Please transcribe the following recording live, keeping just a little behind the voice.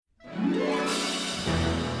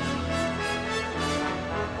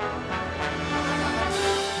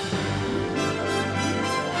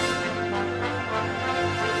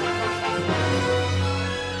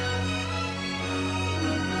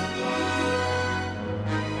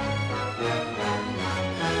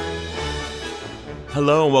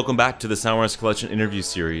Hello and welcome back to the Soundwars Collection interview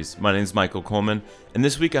series. My name is Michael Coleman, and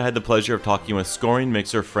this week I had the pleasure of talking with scoring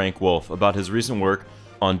mixer Frank Wolf about his recent work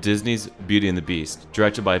on Disney's Beauty and the Beast,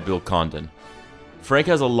 directed by Bill Condon. Frank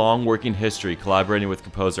has a long working history collaborating with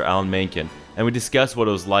composer Alan Menken, and we discussed what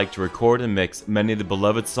it was like to record and mix many of the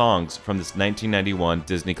beloved songs from this 1991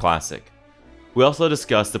 Disney classic. We also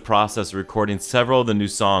discussed the process of recording several of the new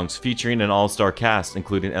songs featuring an all-star cast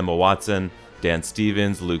including Emma Watson, Dan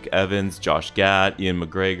Stevens, Luke Evans, Josh Gad, Ian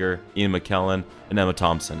McGregor, Ian McKellen, and Emma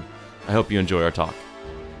Thompson. I hope you enjoy our talk.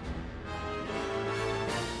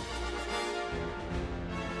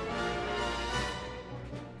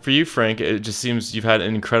 For you, Frank, it just seems you've had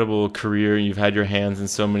an incredible career. You've had your hands in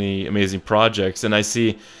so many amazing projects, and I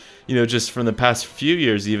see, just from the past few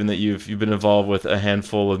years, even that you've been involved with a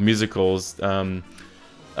handful of musicals.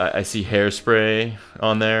 I see Hairspray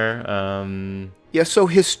on there. Yeah. So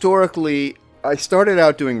historically, I started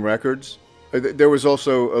out doing records. There was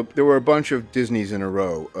also there were a bunch of Disneys in a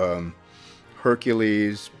row: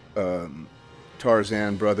 Hercules,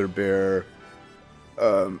 Tarzan, Brother Bear.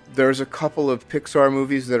 There's a couple of Pixar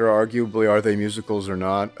movies that are they musicals or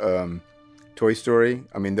not? Toy Story.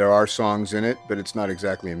 I mean, there are songs in it, but it's not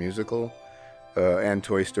exactly a musical. And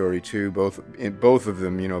Toy Story 2, both of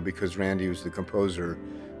them, because Randy was the composer,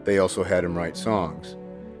 they also had him write songs.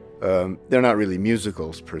 They're not really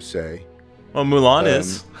musicals per se. Well, Mulan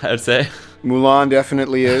is, I'd say. Mulan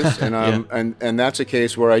definitely is, and Yeah. and that's a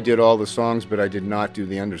case where I did all the songs, but I did not do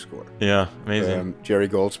the underscore. Yeah, amazing. Jerry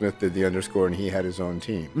Goldsmith did the underscore, and he had his own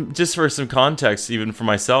team. Just for some context, even for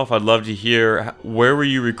myself, I'd love to hear, where were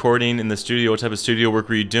you recording in the studio? What type of studio work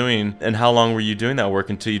were you doing? And how long were you doing that work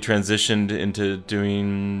until you transitioned into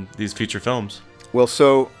doing these feature films? Well,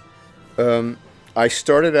 so I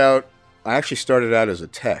actually started out as a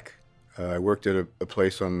tech. I worked at a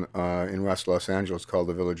place in West Los Angeles called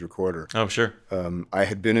the Village Recorder. Oh, sure. I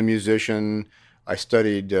had been a musician. I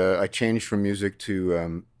studied, I changed from music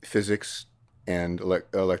to physics and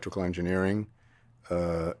electrical engineering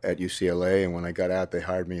at UCLA. And when I got out, they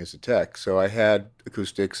hired me as a tech. So I had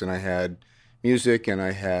acoustics and I had music and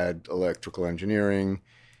I had electrical engineering.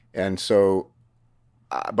 And so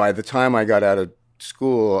by the time I got out of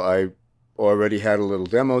school, I already had a little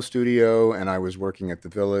demo studio and I was working at the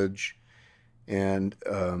Village. And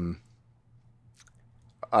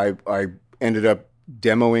I ended up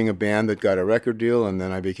demoing a band that got a record deal, and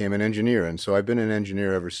then I became an engineer. And so I've been an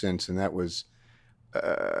engineer ever since, and that was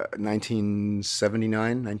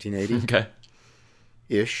 1979, 1980. Okay.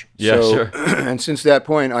 Ish. Yeah, sure. And since that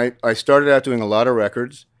point, I started out doing a lot of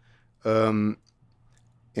records. And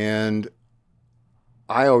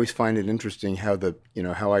I always find it interesting how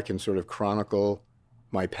how I can sort of chronicle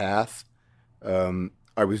my path.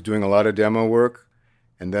 I was doing a lot of demo work,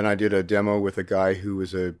 and then I did a demo with a guy who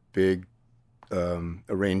was a big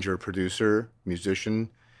arranger, producer, musician,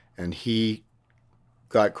 and he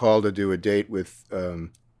got called to do a date with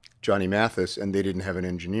Johnny Mathis, and they didn't have an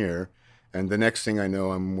engineer. And the next thing I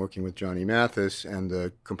know, I'm working with Johnny Mathis and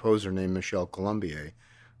the composer named Michel Colombier,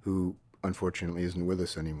 who unfortunately isn't with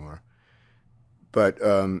us anymore. But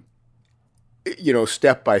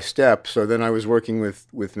step by step. So then I was working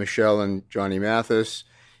with Michelle and Johnny Mathis,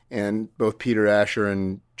 and both Peter Asher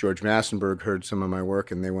and George Massenburg heard some of my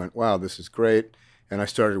work, and they went, wow, this is great. And I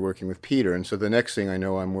started working with Peter. And so the next thing I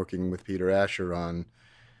know, I'm working with Peter Asher on,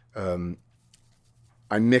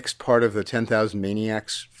 I mixed part of the 10,000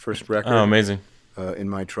 Maniacs first record. Oh, amazing. In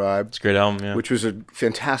My Tribe. It's a great album, yeah. Which was a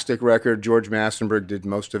fantastic record. George Massenburg did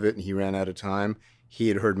most of it, and he ran out of time. He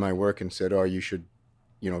had heard my work and said, you should,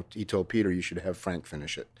 he told Peter, you should have Frank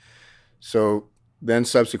finish it. So then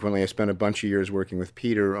subsequently, I spent a bunch of years working with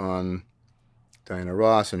Peter on Diana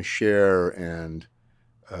Ross and Cher and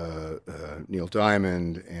Neil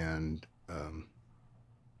Diamond and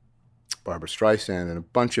Barbra Streisand and a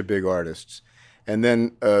bunch of big artists. And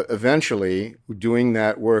then eventually, doing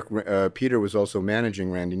that work, Peter was also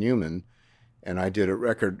managing Randy Newman, and I did a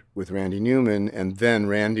record with Randy Newman, and then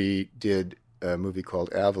Randy did a movie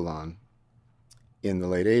called Avalon in the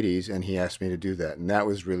late 80s, and he asked me to do that. And that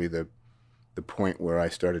was really the point where I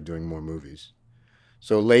started doing more movies.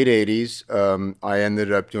 So late 80s, I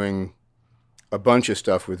ended up doing a bunch of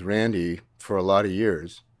stuff with Randy for a lot of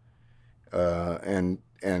years. And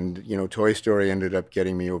Toy Story ended up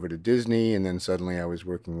getting me over to Disney, and then suddenly I was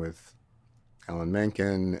working with Alan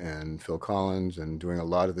Menken and Phil Collins and doing a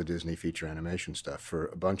lot of the Disney feature animation stuff for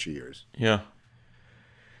a bunch of years. Yeah.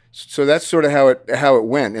 So that's sort of how it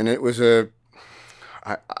went, and it was I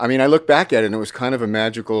look back at it, and it was kind of a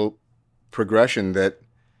magical progression that,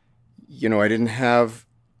 I didn't have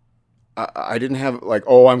like,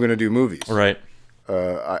 I'm going to do movies. Right.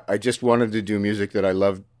 I just wanted to do music that I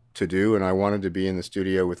loved to do, and I wanted to be in the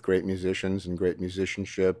studio with great musicians and great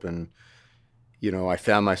musicianship. And, I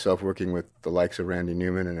found myself working with the likes of Randy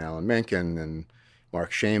Newman and Alan Menken and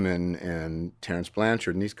Mark Shaman and Terrence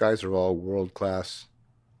Blanchard. And these guys are all world-class,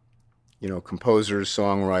 composers,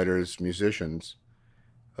 songwriters, musicians.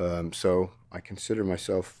 So I consider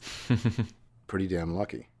myself pretty damn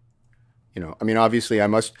lucky. Obviously I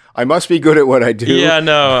must be good at what I do. Yeah,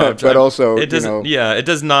 no, but also, it doesn't. Yeah, it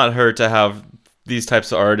does not hurt to have these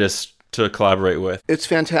types of artists to collaborate with. It's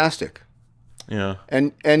fantastic. Yeah,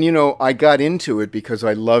 and I got into it because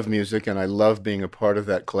I love music and I love being a part of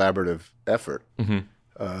that collaborative effort.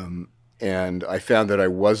 Mm-hmm. And I found that I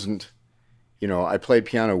wasn't, I played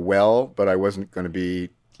piano well, but I wasn't going to be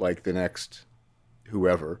like the next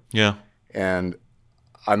whoever. Yeah, and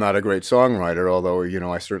I'm not a great songwriter, although,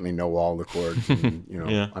 I certainly know all the chords. And,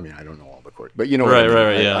 Yeah. I mean, I don't know all the chords, but what right, I mean.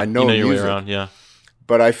 right, yeah. I know your music. way around, yeah.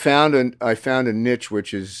 But I found a niche,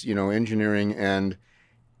 which is, engineering. And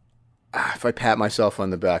if I pat myself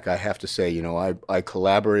on the back, I have to say, I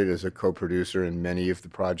collaborate as a co-producer in many of the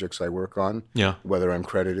projects I work on, Yeah. whether I'm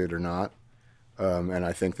credited or not. And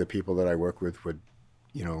I think the people that I work with would,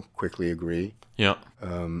 quickly agree. Yeah.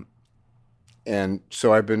 And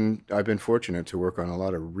so I've been fortunate to work on a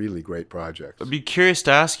lot of really great projects. I'd be curious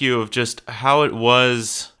to ask you of just how it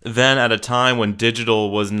was then at a time when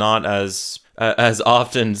digital was not as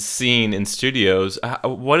often seen in studios.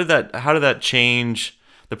 How did that change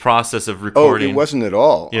the process of recording? Oh, it wasn't at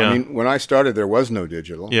all. Yeah. I mean, when I started, there was no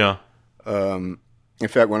digital. Yeah. In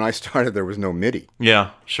fact, when I started, there was no MIDI.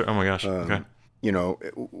 Yeah. Sure. Oh my gosh. Okay.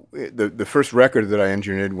 The first record that I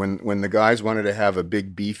engineered, when the guys wanted to have a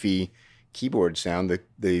big beefy keyboard sound,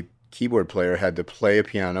 the keyboard player had to play a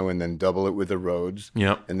piano and then double it with a Rhodes,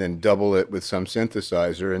 Yep. and then double it with some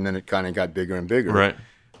synthesizer, and then it kind of got bigger and bigger. Right.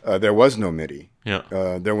 There was no MIDI. Yeah.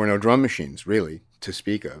 There were no drum machines, really, to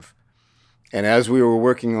speak of. And as we were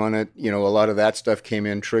working on it, a lot of that stuff came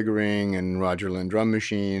in, triggering and Roger Lynn drum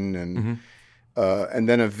machine, and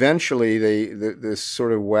then eventually this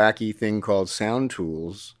sort of wacky thing called Sound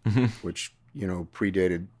Tools, which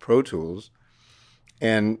predated Pro Tools.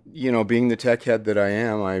 And, being the tech head that I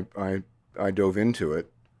am, I dove into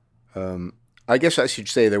it. I guess I should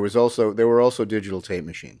say there were also digital tape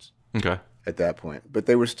machines Okay. at that point. But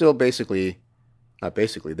they were still they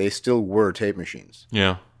still were tape machines.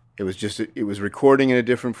 Yeah. It was recording in a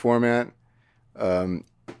different format.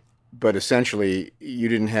 But essentially you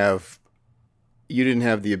didn't have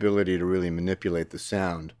the ability to really manipulate the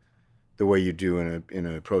sound the way you do in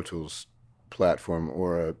a Pro Tools platform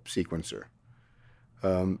or a sequencer.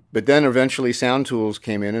 But then eventually Sound Tools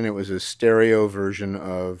came in, and it was a stereo version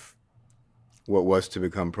of what was to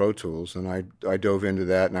become Pro Tools. And I dove into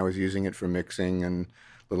that, and I was using it for mixing and a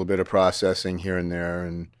little bit of processing here and there,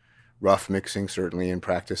 and rough mixing certainly, and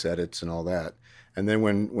practice edits and all that. And then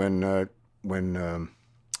when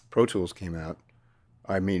Pro Tools came out,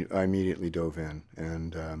 I immediately dove in,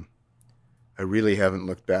 and I really haven't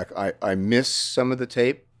looked back. I miss some of the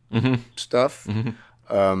tape stuff.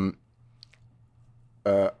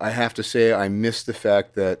 I have to say I miss the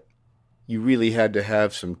fact that you really had to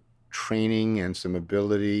have some training and some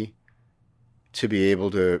ability to be able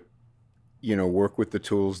to, work with the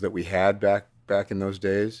tools that we had back in those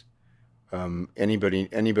days.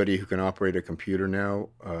 Anybody who can operate a computer now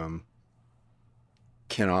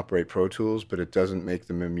can operate Pro Tools, but it doesn't make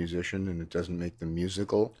them a musician, and it doesn't make them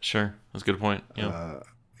musical. Sure. That's a good point. Yeah.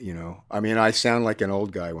 I mean, I sound like an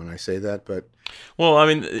old guy when I say that, but Well, I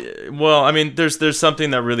mean, there's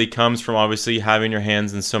something that really comes from obviously having your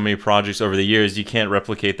hands in so many projects over the years. You can't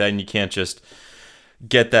replicate that, and you can't just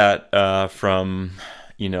get that from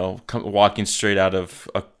walking straight out of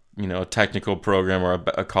a technical program or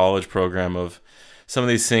a college program. Of some of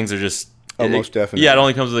these things are just most definitely. Yeah, it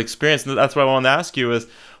only comes with experience. And that's what I wanted to ask you is,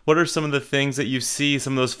 what are some of the things that you see,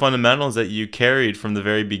 some of those fundamentals that you carried from the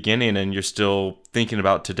very beginning and you're still thinking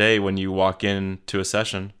about today when you walk into a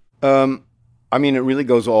session? I mean, it really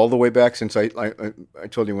goes all the way back since I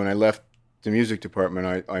told you when I left the music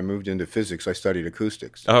department, I moved into physics. I studied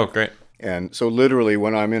acoustics. Oh, great. And so literally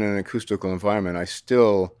when I'm in an acoustical environment, I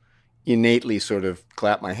still innately sort of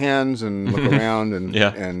clap my hands and look around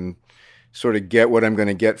and sort of get what I'm going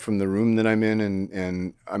to get from the room that I'm in.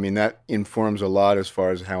 And I mean, that informs a lot as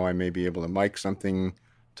far as how I may be able to mic something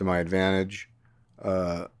to my advantage.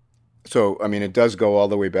 So, I mean, it does go all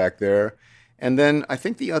the way back there. And then I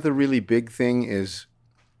think the other really big thing is,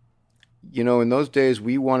 in those days,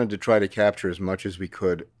 we wanted to try to capture as much as we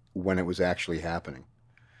could when it was actually happening.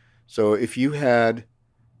 So if you had,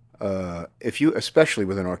 especially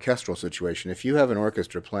with an orchestral situation, if you have an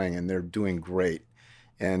orchestra playing and they're doing great,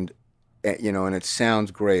 and and it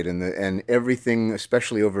sounds great, and everything,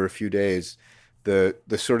 especially over a few days, the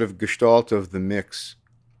sort of gestalt of the mix,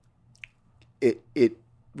 it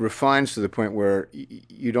refines to the point where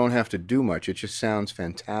you don't have to do much. It just sounds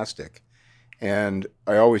fantastic. And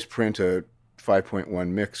I always print a 5.1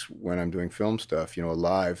 mix when I'm doing film stuff, a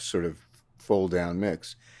live sort of fold down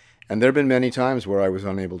mix. And there have been many times where I was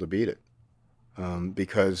unable to beat it,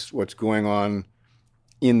 because what's going on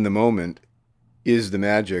in the moment is the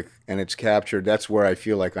magic, and it's captured. That's where I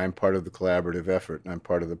feel like I'm part of the collaborative effort and I'm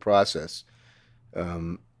part of the process.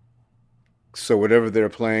 So whatever they're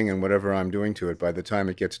playing and whatever I'm doing to it, by the time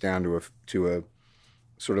it gets down to a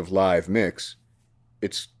sort of live mix,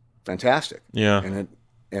 it's fantastic. Yeah.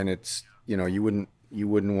 And it's you wouldn't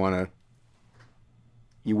want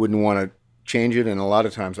to change it, and a lot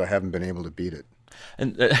of times I haven't been able to beat it.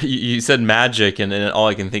 And you said magic, and all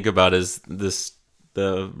I can think about is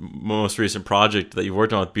the most recent project that you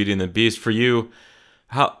worked on with Beauty and the Beast. For you,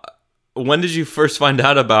 when did you first find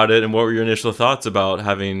out about it, and what were your initial thoughts about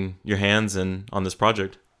having your hands on this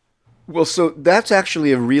project? Well, so that's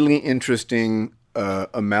actually a really interesting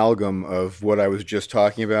amalgam of what I was just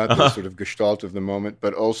talking about, the sort of gestalt of the moment,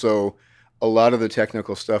 but also a lot of the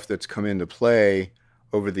technical stuff that's come into play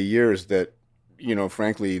over the years that,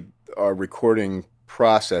 frankly, our recording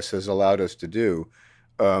process has allowed us to do.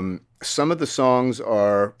 Some of the songs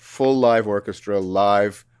are full live orchestra,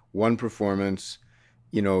 live, one performance,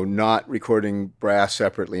 not recording brass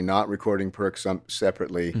separately, not recording percs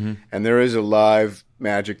separately. Mm-hmm. And there is a live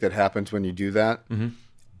magic that happens when you do that. Mm-hmm.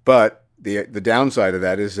 But the downside of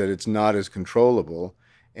that is that it's not as controllable.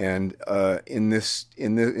 And in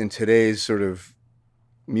today's sort of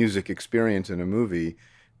music experience in a movie,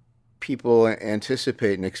 people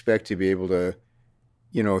anticipate and expect to be able to,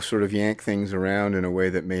 sort of yank things around in a way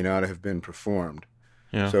that may not have been performed.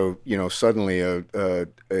 Yeah. So, suddenly a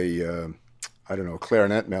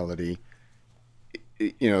clarinet melody,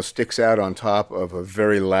 sticks out on top of a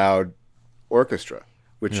very loud orchestra,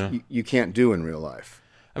 which you can't do in real life.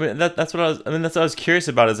 I mean, that's what I was curious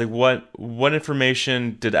about, is like what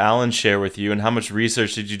information did Alan share with you, and how much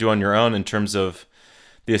research did you do on your own in terms of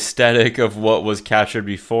the aesthetic of what was captured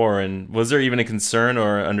before? And was there even a concern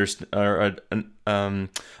or a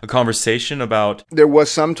conversation about? There was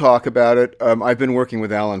some talk about it. I've been working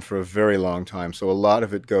with Alan for a very long time, so a lot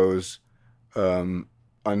of it goes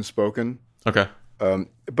unspoken. Okay.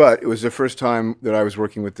 But it was the first time that I was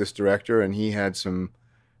working with this director, and he had some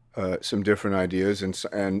different ideas,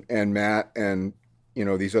 and Matt and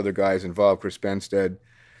these other guys involved, Chris Benstead,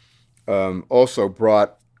 also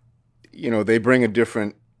brought. They bring a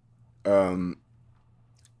different, how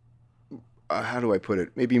do I put it?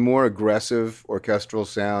 Maybe more aggressive orchestral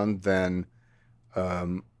sound than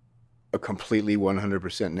a completely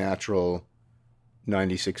 100% natural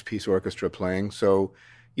 96-piece orchestra playing. So,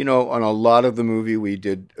 on a lot of the movie, we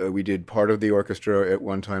did part of the orchestra at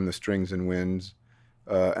one time, the strings and winds,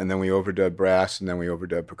 and then we overdubbed brass, and then we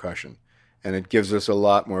overdubbed percussion. And it gives us a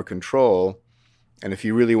lot more control. And if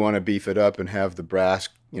you really want to beef it up and have the brass,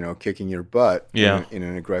 kicking your butt in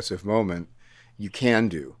an aggressive moment, you can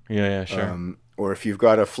do. Yeah, sure. Or if you've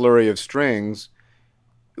got a flurry of strings,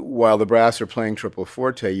 while the brass are playing triple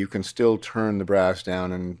forte, you can still turn the brass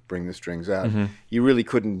down and bring the strings out. Mm-hmm. You really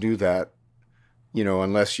couldn't do that,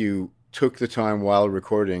 unless you took the time while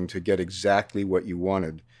recording to get exactly what you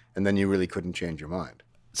wanted, and then you really couldn't change your mind.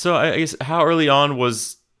 So I guess how early on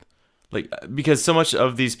was, because so much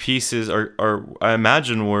of these pieces are I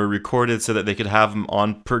imagine were recorded so that they could have them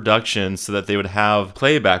on production, so that they would have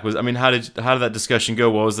playback. How did that discussion go?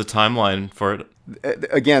 What was the timeline for it?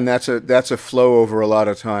 Again, that's a flow over a lot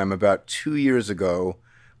of time. About 2 years ago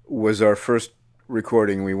was our first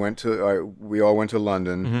recording. We all went to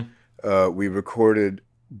London. Mm-hmm. We recorded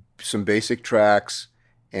some basic tracks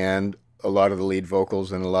and a lot of the lead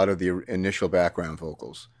vocals and a lot of the initial background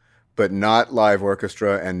vocals, but not live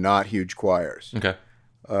orchestra and not huge choirs. Okay.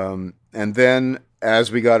 And then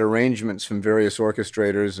as we got arrangements from various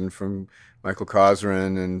orchestrators and from Michael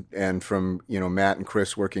Cosrin and from Matt and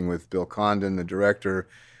Chris working with Bill Condon, the director,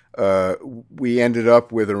 we ended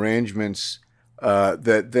up with arrangements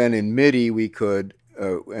that then in MIDI we could,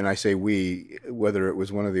 and I say we, whether it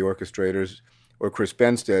was one of the orchestrators or Chris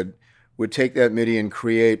Benstead, would take that MIDI and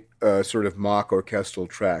create sort of mock orchestral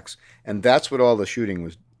tracks, and that's what all the shooting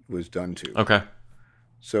was done to. Okay.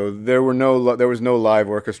 So there was no live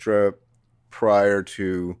orchestra prior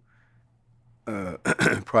to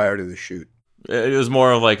the shoot. It was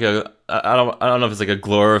more of like I don't know if it's like a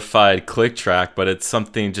glorified click track, but it's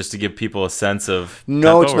something just to give people a sense of No,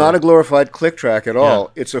 tempo, it's not a glorified click track at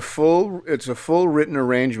all. Yeah. It's a full written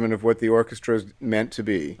arrangement of what the orchestra is meant to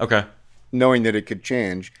be, Okay. knowing that it could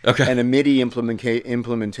change, Okay. and a MIDI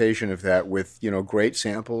implementation of that with, you know, great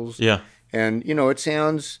samples. Yeah. And, you know, it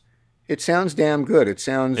sounds damn good. It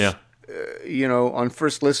sounds, Yeah. you know, on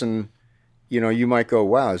first listen, you know, you might go,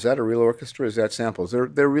 wow, is that a real orchestra? Is that samples?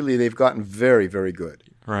 They've gotten very, very good.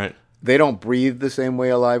 Right. They don't breathe the same way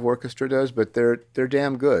a live orchestra does, but they're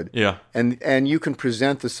damn good. Yeah. And you can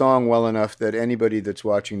present the song well enough that anybody that's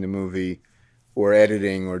watching the movie or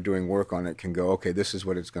editing or doing work on it can go, okay, this is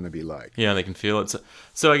what it's going to be like. Yeah, they can feel it.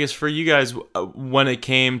 So I guess for you guys, when it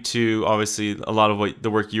came to obviously a lot of what the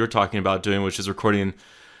work you were talking about doing, which is recording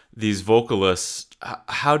these vocalists,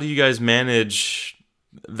 how do you guys manage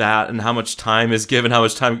that, and how much time is given, how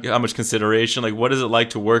much consideration? Like, what is it like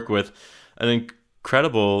to work with an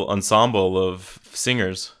incredible ensemble of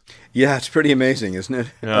singers? Yeah, it's pretty amazing, isn't it?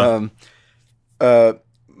 Yeah.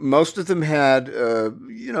 Most of them had,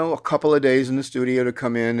 you know, a couple of days in the studio to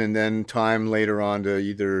come in, and then time later on to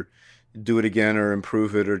either do it again or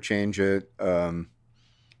improve it or change it. You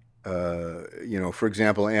know, for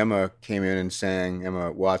example, Emma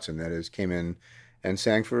Watson, that is, came in and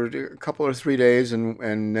sang for a couple or 3 days,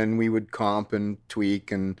 and then we would comp and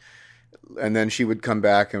tweak, and then she would come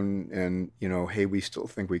back and you know, hey, we still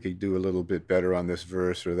think we could do a little bit better on this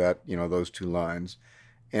verse or that, you know, those 2 lines.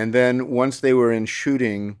 And then once they were in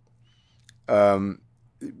shooting,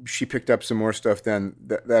 she picked up some more stuff then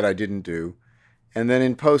that I didn't do. And then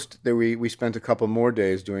in post, we spent a couple more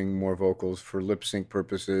days doing more vocals for lip sync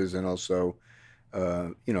purposes, and also,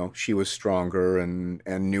 you know, she was stronger and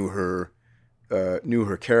knew her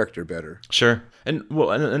character better. Sure. And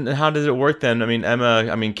well, and how does it work then?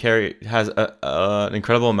 I mean, Carrie has an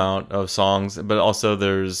incredible amount of songs, but also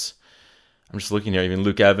I'm just looking here, even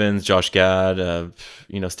Luke Evans, Josh Gad,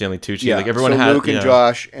 you know, Stanley Tucci. Yeah, like everyone so had Luke and know.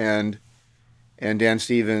 Josh and Dan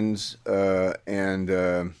Stevens and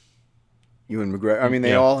Ewan McGregor. I mean,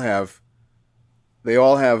 they all have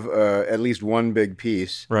at least one big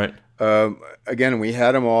piece. Right. Again, we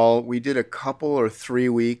had them all. We did a couple or 3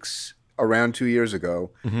 weeks around 2 years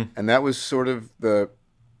ago, and that was sort of the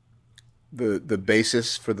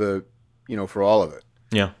basis for the, you know, for all of it.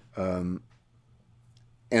 Yeah. And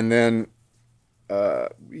then,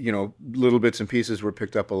 you know, little bits and pieces were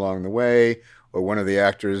picked up along the way, or one of the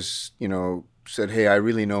actors, you know, said, hey, I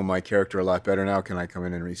really know my character a lot better now. Can I come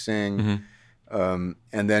in and re-sing? And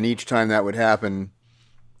then each time that would happen,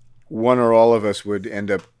 one or all of us would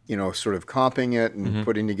end up, you know, sort of comping it and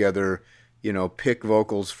putting together, you know, pick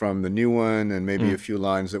vocals from the new one and maybe a few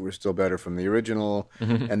lines that were still better from the original.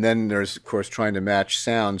 And then there's, of course, trying to match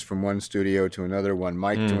sounds from one studio to another, one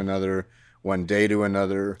mic to another, one day to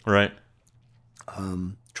another. Right.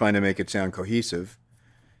 Trying to make it sound cohesive.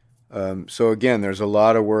 So again, there's a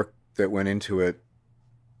lot of work that went into it.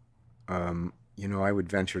 You know, I would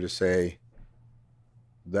venture to say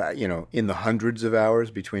that, you know, in the hundreds of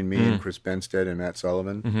hours between me and Chris Benstead and Matt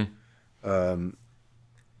Sullivan.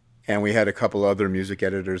 And we had a couple other music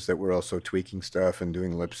editors that were also tweaking stuff and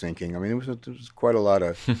doing lip syncing. I mean, it was quite a lot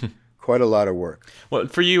of work. Well,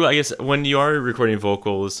 for you, I guess when you are recording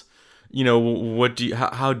vocals, you know,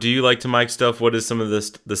 how do you like to mic stuff? What is some of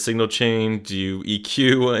the signal chain? Do you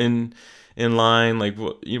EQ in line? Like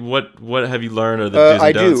what have you learned, or the do's and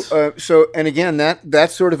I don'ts? do. So, and again,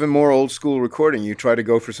 that's sort of a more old school recording. You try to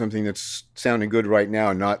go for something that's sounding good right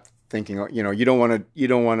now, not thinking, you know, you don't want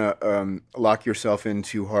to lock yourself in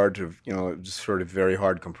too hard to, you know, just sort of very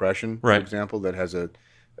hard compression, for example, that has a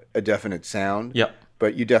definite sound. Yep.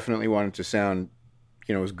 But you definitely want it to sound,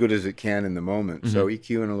 you know, as good as it can in the moment. So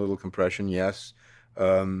EQ and a little compression, yes.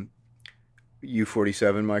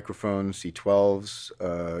 U47 microphones, C12s,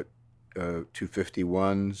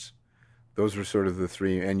 251s. Those are sort of the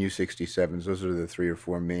three, and U67s. Those are the 3 or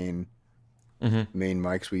 4 main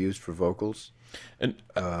mics we used for vocals. And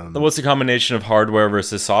what's the combination of hardware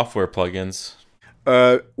versus software plugins?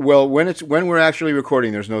 Well, when we're actually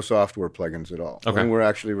recording, there's no software plugins at all. Okay. When we're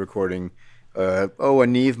actually recording, a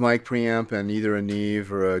Neve mic preamp and either a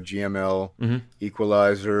Neve or a GML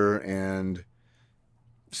equalizer, and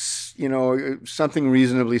you know, something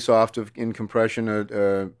reasonably soft in compression,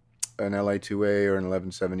 an LA2A or an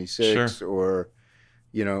 1176, or,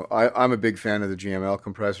 you know, I'm a big fan of the GML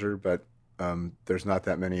compressor, but there's not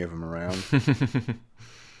that many of them around.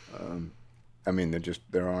 I mean,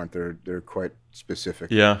 they're quite specific.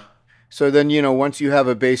 Yeah. So then, you know, once you have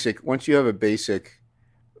a basic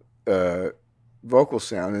vocal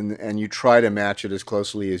sound, and you try to match it as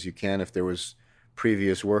closely as you can, if there was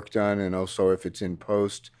previous work done, and also if it's in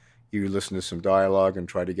post, you listen to some dialogue and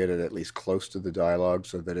try to get it at least close to the dialogue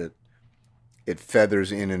so that it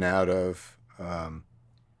feathers in and out of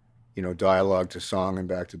dialogue to song and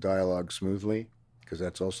back to dialogue smoothly, because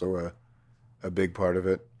that's also a big part of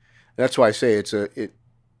it. That's why I say the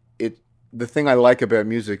thing I like about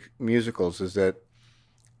musicals is that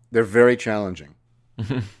they're very challenging.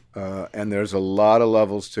 And there's a lot of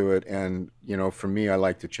levels to it, and for me, I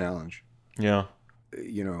like the challenge. Yeah.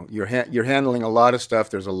 You're handling a lot of stuff.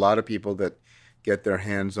 There's a lot of people that get their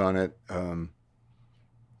hands on it,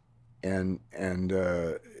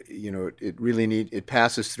 it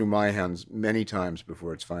passes through my hands many times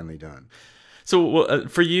before it's finally done. So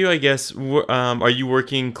for you, I guess, are you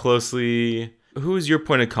working closely? Who is your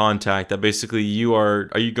point of contact? That basically are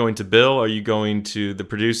you going to Bill? Are you going to the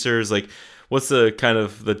producers? Like, what's the kind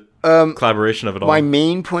of the collaboration of it all? My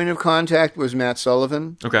main point of contact was Matt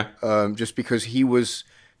Sullivan. Okay. Just because he was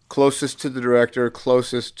closest to the director,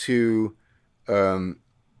 closest to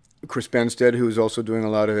Chris Benstead, who was also doing a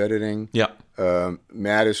lot of editing. Yeah.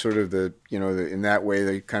 Matt is sort of in that way,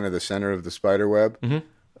 the kind of the center of the spider web.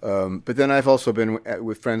 Mm-hmm. But then I've also been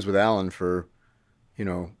friends with Alan for,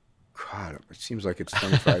 God, it seems like it's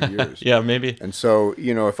 25 years. Yeah, maybe. And so,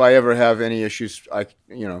 if I ever have any issues, I,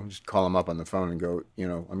 just call him up on the phone and go,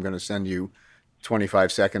 I'm going to send you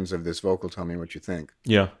 25 seconds of this vocal. Tell me what you think.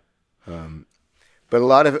 Yeah. But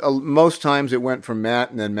most times it went from Matt,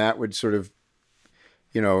 and then Matt would sort of,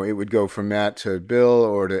 it would go from Matt to Bill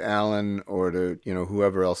or to Alan or to,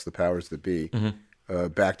 whoever else the powers that be,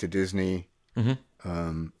 back to Disney.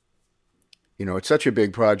 Mm-hmm. It's such a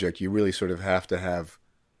big project. You really sort of have to have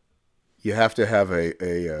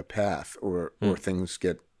a path, or things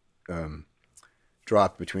get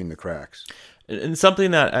dropped between the cracks. And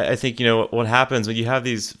something that I think, what happens when you have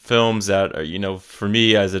these films that are, for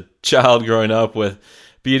me as a child growing up with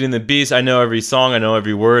Beauty and the Beast, I know every song, I know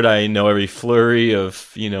every word, I know every flurry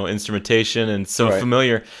of, instrumentation, and so right.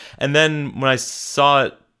 familiar. And then when I saw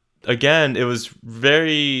it again, it was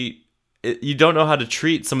you don't know how to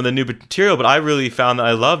treat some of the new material, but I really found that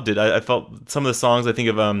I loved it. I felt some of the songs, I think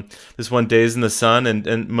of this one, Days in the Sun,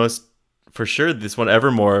 and most, for sure, this one,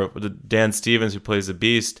 Evermore, with Dan Stevens, who plays the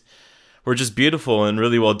Beast, were just beautiful and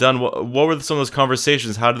really well done. What were some of those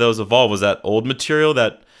conversations? How did those evolve? Was that old material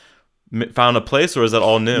that found a place, or is that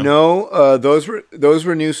all new? No, those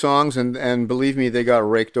were new songs, and believe me, they got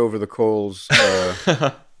raked over the coals,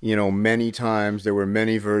 many times. There were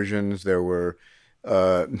many versions. There were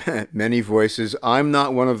many voices. I'm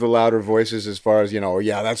not one of the louder voices as far as,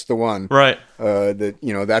 yeah, that's the one. Right.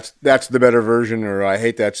 That's the better version, or I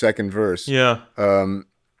hate that second verse. Yeah.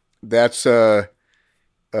 That's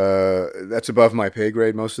above my pay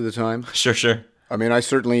grade most of the time. Sure. I mean, I'll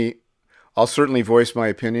certainly voice my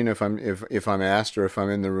opinion if I'm asked, or if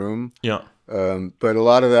I'm in the room. Yeah. But a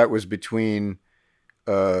lot of that was between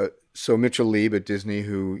Mitchell Lieb at Disney,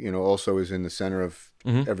 who also is in the center of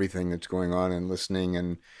everything that's going on, and listening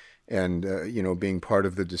and being part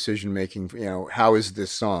of the decision making. How is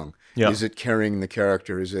this song? Yeah. Is it carrying the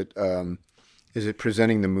character? Is it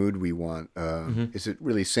presenting the mood we want? Is it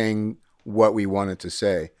really saying what we want it to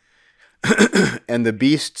say? And the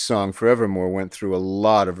Beast song, Forevermore, went through a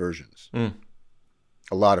lot of versions. A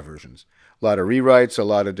lot of versions. A lot of rewrites, a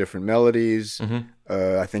lot of different melodies.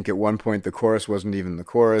 I think at one point the chorus wasn't even the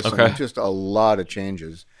chorus. Okay. I mean, just a lot of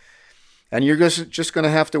changes. And you're just going to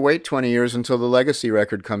have to wait 20 years until the Legacy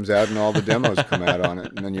record comes out and all the demos come out on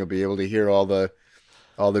it. And then you'll be able to hear all the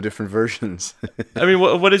different versions. I mean,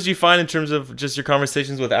 what did you find in terms of just your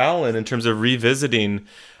conversations with Alan, in terms of revisiting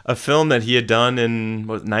a film that he had done in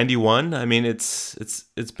 91? I mean, it's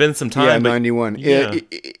been some time. Yeah, 91. Yeah.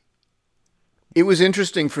 It was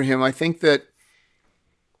interesting for him. I think that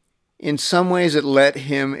in some ways it allowed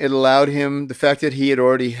him, the fact that he had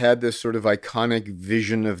already had this sort of iconic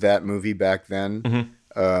vision of that movie back then,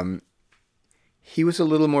 he was a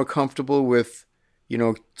little more comfortable with,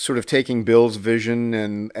 sort of taking Bill's vision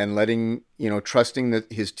and letting, trusting that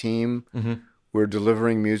his team were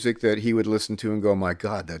delivering music that he would listen to and go, my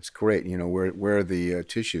God, that's great. Where are the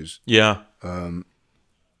tissues? Yeah.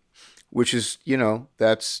 Which is,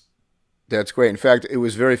 that's great. In fact, it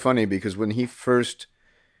was very funny because when he first,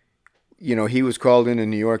 he was called in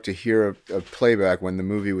New York to hear a playback when the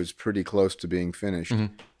movie was pretty close to being finished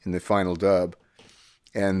in the final dub.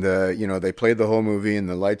 And, they played the whole movie and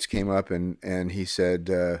the lights came up and he said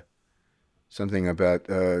something about,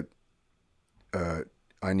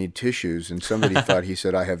 I need tissues. And somebody thought he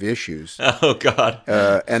said, I have issues. Oh, God.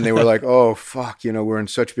 And they were like, oh, fuck, we're in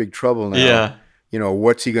such big trouble now. Yeah.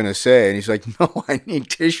 What's he going to say? And he's like, no, I need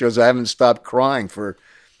tissues. I haven't stopped crying for,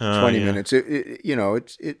 20 Yeah. minutes.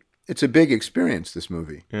 It's a big experience, this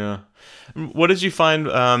movie. Yeah. What did you find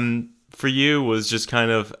for you was just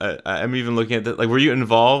kind of, I'm even looking at that, like, were you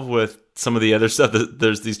involved with some of the other stuff?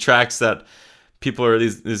 There's these tracks that people are,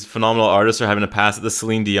 these phenomenal artists are having to pass at the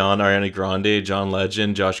Celine Dion, Ariana Grande, John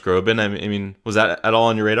Legend, Josh Groban. I mean, was that at all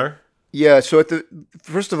on your radar? Yeah, so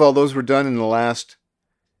first of all, those were done in the last,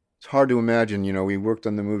 it's hard to imagine, we worked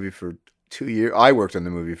on the movie for 2 years. I worked on the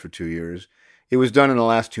movie for 2 years. It was done in the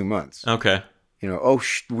last 2 months. Okay.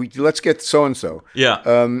 Let's get so-and-so. Yeah.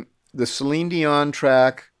 The Celine Dion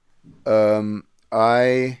track,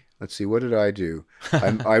 let's see, what did I do?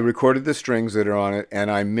 I recorded the strings that are on it,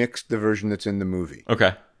 and I mixed the version that's in the movie.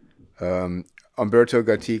 Okay. Umberto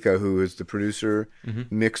Gatica, who is the producer,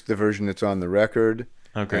 mixed the version that's on the record,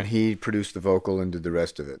 Okay. and he produced the vocal and did the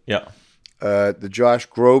rest of it. Yeah. The Josh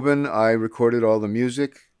Groban, I recorded all the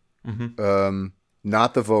music,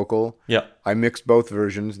 not the vocal. Yeah. I mixed both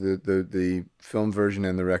versions, the film version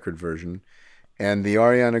and the record version. And the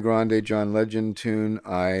Ariana Grande John Legend tune,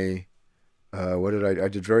 I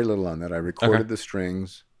did very little on that. I recorded the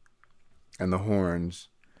strings and the horns.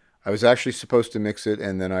 I was actually supposed to mix it,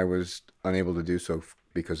 and then I was unable to do so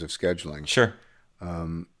because of scheduling. Sure.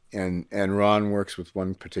 And Ron works with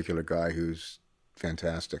one particular guy who's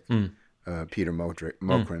fantastic, Peter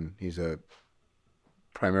Mokrin. He's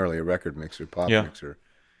primarily a record mixer, pop mixer.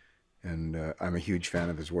 And I'm a huge fan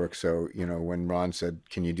of his work. So, when Ron said,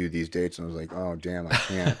 "Can you do these dates?" And I was like, "Oh, damn, I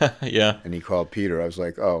can't." Yeah. And he called Peter. I was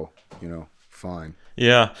like, "Oh, fine."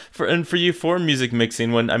 Yeah. For you, for music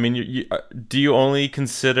mixing, do you only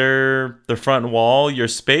consider the front wall your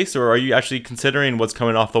space, or are you actually considering what's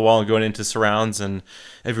coming off the wall and going into surrounds and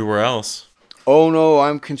everywhere else? Oh, no,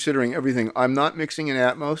 I'm considering everything. I'm not mixing in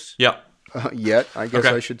Atmos Yeah. yet, I guess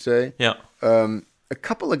I should say. Yeah. A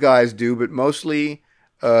couple of guys do, but mostly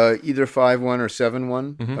either 5.1 or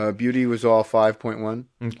 7.1. Beauty was all 5.1.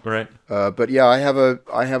 Right. But yeah, I have a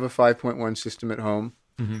 5.1 system at home.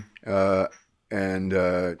 And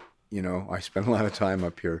I spend a lot of time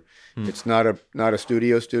up here. It's not a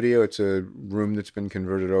studio. It's a room that's been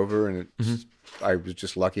converted over, and I was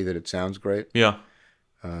just lucky that it sounds great. Yeah.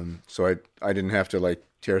 So I didn't have to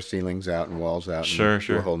tear ceilings out and walls out and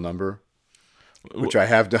do a whole number, which I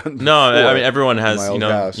have done before. No, I mean, everyone has,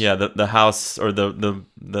 house. the house or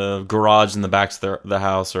the garage in the back of the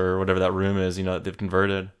house or whatever that room is, that they've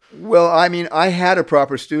converted. Well, I mean, I had a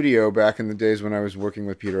proper studio back in the days when I was working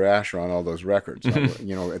with Peter Asher on all those records.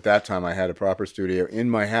 At that time, I had a proper studio in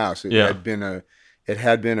my house. It had been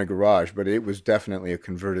a garage, but it was definitely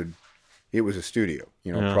it was a studio.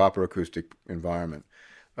 Proper acoustic environment.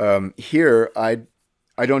 Here, I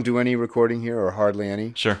don't do any recording here, or hardly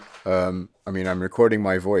any. Sure. I mean, I'm recording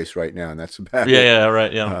my voice right now, and that's about it. Yeah,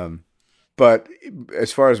 right, yeah. But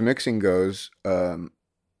as far as mixing goes,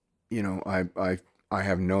 I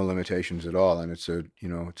have no limitations at all, and it's a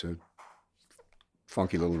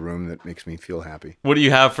funky little room that makes me feel happy. What do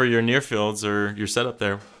you have for your near fields or your setup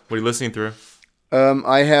there? What are you listening through?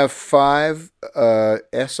 I have 5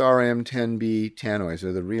 SRM 10B tannoys.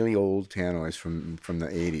 They're the really old tannoys from the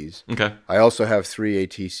 80s. Okay. I also have 3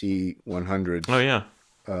 ATC 100s. Oh yeah.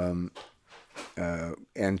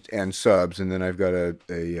 And subs, and then I've got a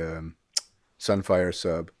Sunfire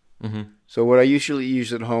sub. So what I usually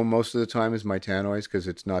use at home most of the time is my tannoys, because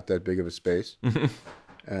it's not that big of a space.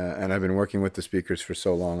 And I've been working with the speakers for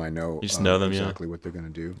so long, I know, you just know them, exactly what they're going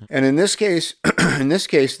to do. And in this case, the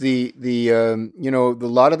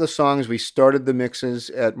lot of the songs, we started the mixes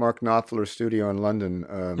at Mark Knopfler's studio in London,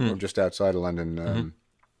 or just outside of London,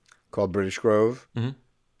 called British Grove.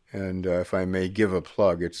 And if I may give a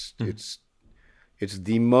plug, it's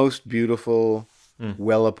the most beautiful,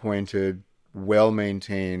 well-appointed,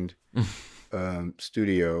 well-maintained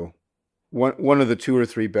studio. One of the 2 or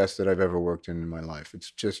 3 best that I've ever worked in my life.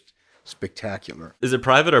 It's just spectacular. Is it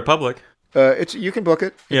private or public? You can book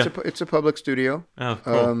it. It's a public studio. Oh,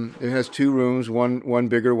 cool. It has 2 rooms, one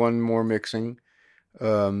bigger, one more mixing.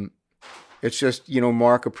 It's just,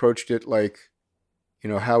 Mark approached it like,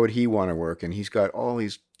 how would he want to work? And he's got all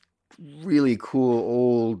these really cool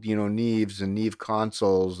old, Neves and Neve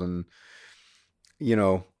consoles, and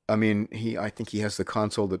I think he has the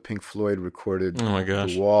console that Pink Floyd recorded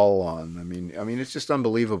The Wall on. I mean, it's just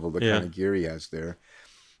unbelievable the kind of gear he has there,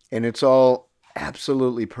 and it's all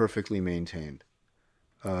absolutely perfectly maintained.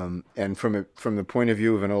 And from the point of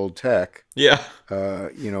view of an old tech,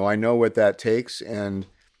 I know what that takes, and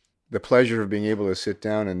the pleasure of being able to sit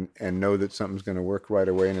down and know that something's going to work right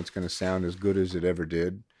away and it's going to sound as good as it ever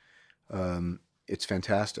did. It's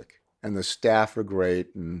fantastic, and the staff are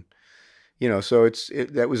great, and. So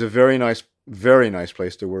that was a very nice very nice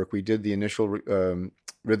place to work. We did the initial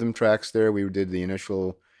rhythm tracks there. We did the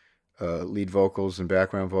initial lead vocals and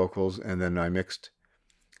background vocals, and then I mixed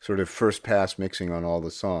sort of first pass mixing on all the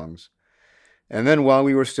songs. And then while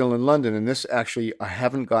we were still in London, and this actually I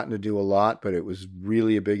haven't gotten to do a lot, but it was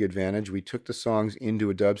really a big advantage, we took the songs into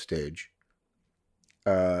a dub stage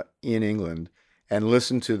in England and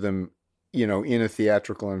listened to them, in a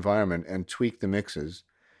theatrical environment and tweaked the mixes.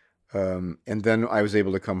 And then I was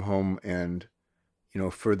able to come home and,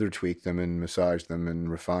 further tweak them and massage them and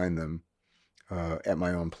refine them at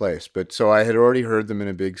my own place. But so I had already heard them in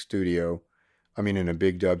a big studio, in a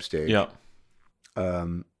big dub stage. Yeah.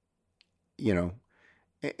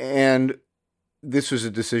 And this was a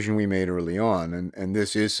decision we made early on, and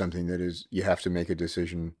this is something that is, you have to make a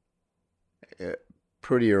decision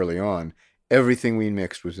pretty early on. Everything we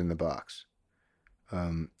mixed was in the box.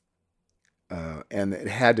 And it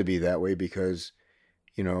had to be that way because,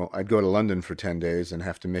 I'd go to London for 10 days and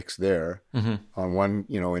have to mix there on one,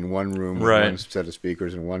 in one room with one set of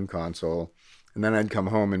speakers and one console. And then I'd come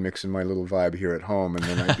home and mix in my little vibe here at home, and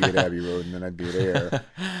then I'd be at Abbey Road, and then I'd be at Air.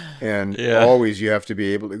 And always you have to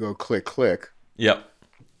be able to go click, click. Yep.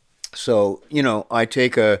 So, I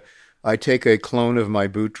take a clone of my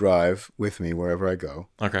boot drive with me wherever I go.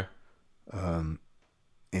 Okay.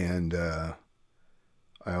 And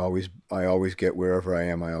I always get, wherever I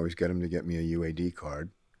am, I always get them to get me a UAD card.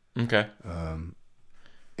 Okay.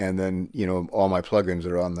 And then, all my plugins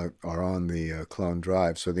are on the clone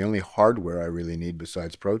drive. So the only hardware I really need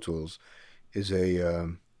besides Pro Tools is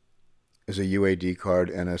a UAD card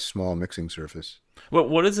and a small mixing surface.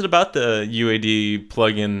 What is it about the UAD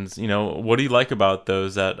plugins? What do you like about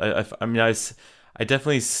those? That I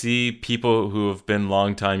definitely see people who have been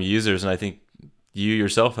longtime users, and I think you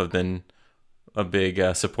yourself have been a big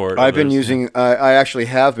support. I've been using. I actually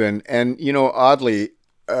have been, and oddly.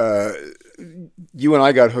 You and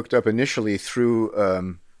I got hooked up initially through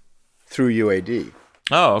UAD.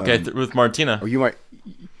 Oh, okay, with Martina. You might.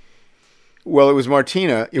 Well, it was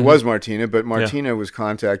Martina. It was Martina, but Martina was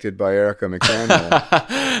contacted by Erica McDaniel.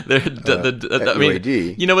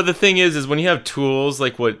 UAD. But the thing is when you have tools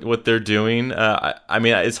like what they're doing,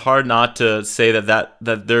 it's hard not to say that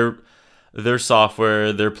their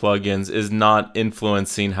software, their plugins is not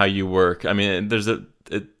influencing how you work. I'd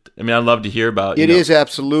love to hear about. It is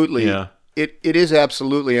absolutely. Yeah. It is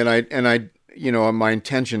absolutely, and I my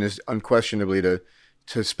intention is unquestionably to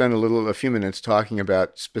spend a few minutes talking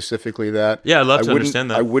about specifically that. Yeah, I'd love to understand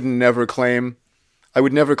that. I would never claim.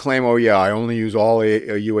 Oh yeah, I only use all a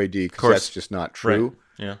UAD, because that's just not true.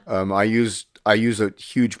 Right. Yeah. I use a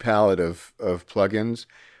huge palette of plugins,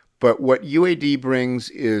 but what UAD brings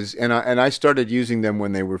is, and I started using them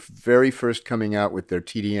when they were very first coming out with their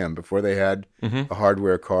TDM, before they had a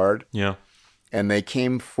hardware card. Yeah. And they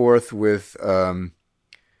came forth with an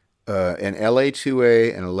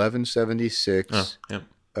LA2A, an 1176,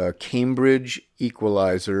 a Cambridge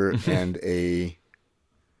equalizer, and there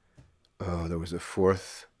was a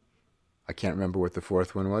fourth. I can't remember what the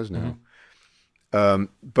fourth one was now.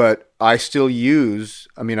 But I still use,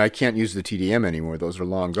 I can't use the TDM anymore. Those are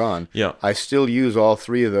long gone. Yeah. I still use all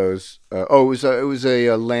three of those. It was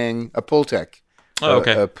a Lang, a Pultec. Oh,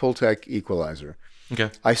 okay. A Pultec equalizer. Okay.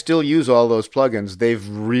 I still use all those plugins. They've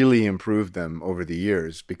really improved them over the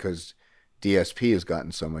years because DSP has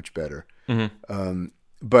gotten so much better.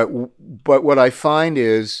 But what I find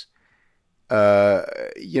is,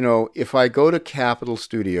 if I go to Capitol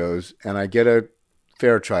Studios and I get a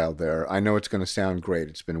Fairchild there, I know it's going to sound great.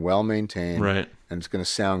 It's been well maintained, right, and it's going to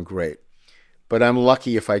sound great. But I'm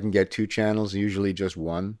lucky if I can get 2 channels, usually just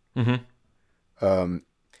one.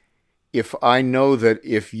 If I know that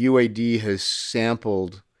if UAD has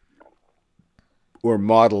sampled or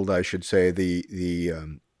modeled, I should say,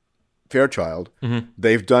 the Fairchild,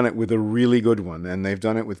 they've done it with a really good one, and they've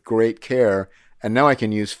done it with great care. And now I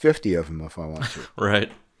can use 50 of them if I want to.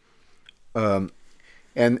 Right. And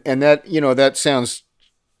that that sounds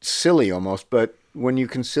silly almost, but when you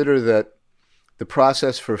consider that the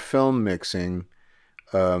process for film mixing,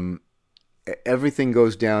 everything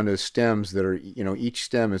goes down to stems that are, each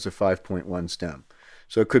stem is a 5.1 stem.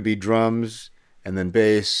 So it could be drums and then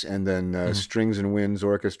bass and then strings and winds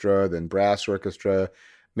orchestra, then brass orchestra,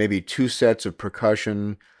 maybe 2 sets of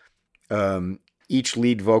percussion. Each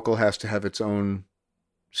lead vocal has to have its own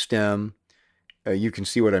stem. You can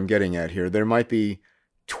see what I'm getting at here. There might be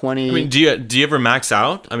 20. Do you ever max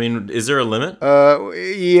out? Is there a limit?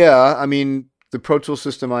 Yeah. The Pro Tools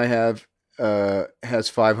system I have has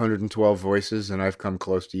 512 voices, and I've come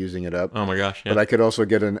close to using it up. Oh my gosh! Yeah. But I could also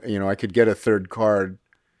get I could get a third card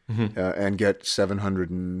and get 700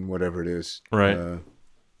 and whatever it is. Right.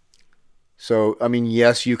 So, I mean,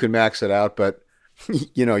 yes, you can max it out, but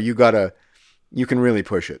you can really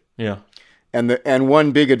push it. Yeah. And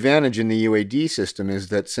one big advantage in the UAD system is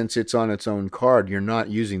that since it's on its own card, you're not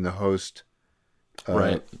using the host.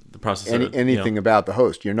 Right. The processor. Anything about the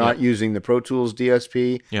host. You're not using the Pro Tools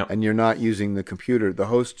DSP, Yeah. and you're not using the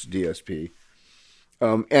host's DSP.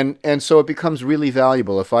 And so it becomes really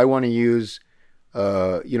valuable if I want to use,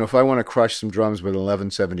 if I want to crush some drums with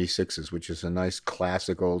 1176s, which is a nice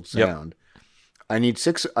classic old sound. I need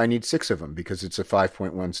six of them because it's a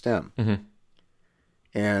 5.1 stem. Mm-hmm.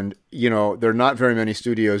 And, there are not very many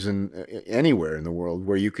studios anywhere in the world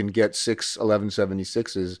where you can get 6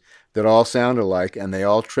 1176s that all sound alike and they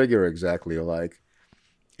all trigger exactly alike.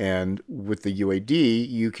 And with the UAD,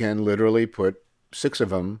 you can literally put 6 of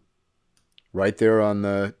them right there on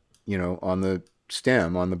the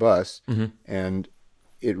stem, on the bus. Mm-hmm. And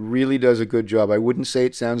it really does a good job. I wouldn't say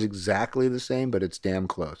it sounds exactly the same, but it's damn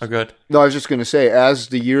close. Oh, good. No, I was just going to say, as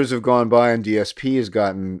the years have gone by and DSP has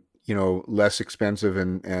gotten less expensive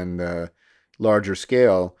and larger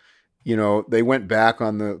scale, they went back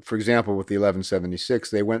on for example, with the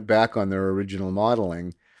 1176, they went back on their original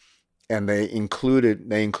modeling, and they include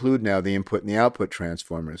now the input and the output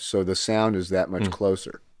transformers, so the sound is that much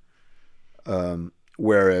closer.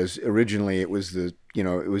 Whereas originally it was the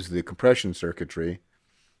compression circuitry.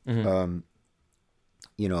 Mm-hmm.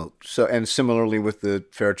 So, and similarly with the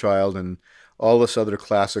Fairchild and all this other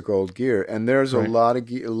classic old gear, and there's a lot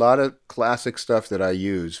of classic stuff that I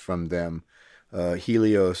use from them,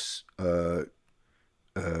 Helios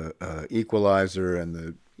equalizer, and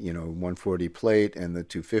the 140 plate and the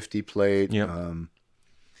 250 plate. Yep.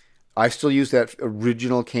 I still use that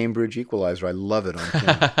original Cambridge equalizer. I love it on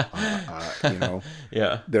camera.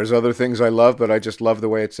 Yeah. There's other things I love, but I just love the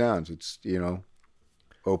way it sounds. It's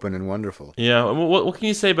open and wonderful. Yeah. What can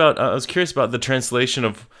you say about? I was curious about the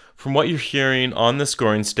translation from what you're hearing on the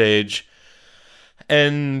scoring stage,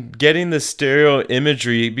 and getting the stereo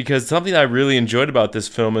imagery. Because something I really enjoyed about this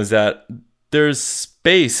film is that there's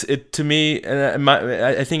space. To me, and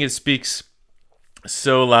I think it speaks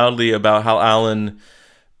so loudly about how Alan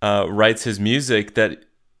writes his music that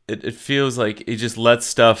it feels like he just lets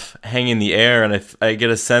stuff hang in the air, and I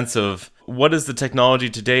get a sense of what is the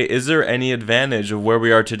technology today. Is there any advantage of where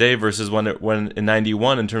we are today versus when in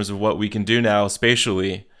 91 in terms of what we can do now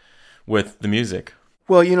spatially with the music?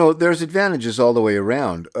 Well, there's advantages all the way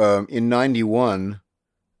around. In 91,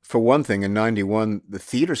 for one thing, the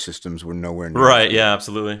theater systems were nowhere near. Right, yeah,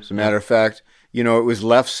 absolutely. As a matter of fact, it was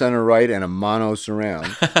left, center, right, and a mono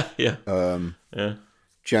surround. Yeah.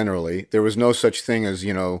 Generally, there was no such thing as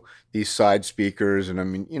these side speakers, and I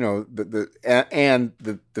mean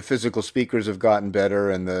the physical speakers have gotten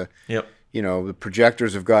better, and the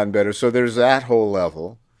projectors have gotten better. So there's that whole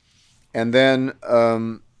level, and then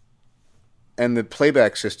and the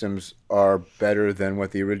playback systems are better than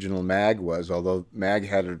what the original Mag was, although Mag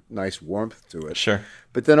had a nice warmth to it. Sure.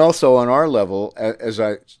 But then also on our level, as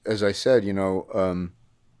I said,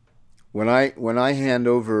 when I hand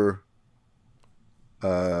over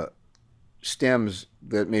stems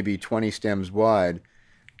that may be 20 stems wide,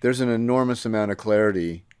 there's an enormous amount of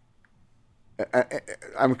clarity.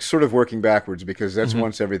 I'm sort of working backwards because that's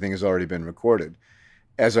once everything has already been recorded.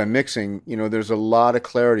 As I'm mixing, there's a lot of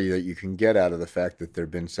clarity that you can get out of the fact that there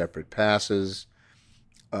have been separate passes,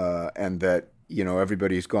 and that,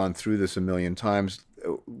 everybody's gone through this a million times.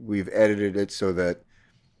 We've edited it so that,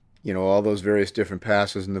 all those various different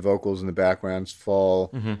passes and the vocals and the backgrounds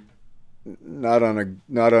fall not on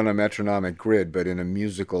a metronomic grid, but in a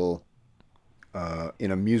musical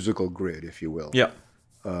grid, if you will. Yeah.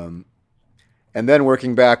 And then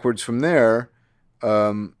working backwards from there,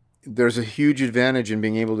 there's a huge advantage in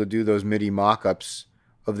being able to do those MIDI mock-ups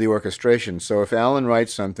of the orchestration. So if Alan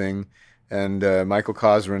writes something and Michael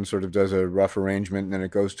Cosrin sort of does a rough arrangement and then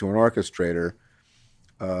it goes to an orchestrator,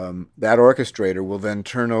 that orchestrator will then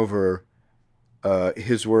turn over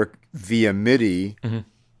his work via MIDI,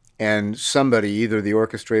 and somebody, either the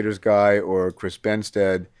orchestrator's guy or Chris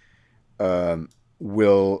Benstead,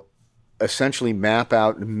 will essentially map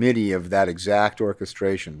out MIDI of that exact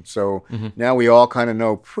orchestration. So now we all kind of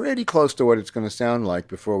know pretty close to what it's going to sound like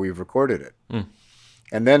before we've recorded it.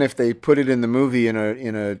 And then if they put it in the movie in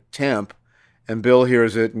a temp, and Bill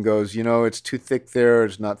hears it and goes, it's too thick there,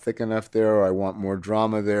 it's not thick enough there, or I want more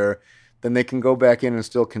drama there, then they can go back in and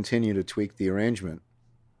still continue to tweak the arrangement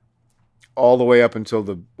all the way up until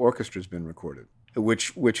the orchestra's been recorded,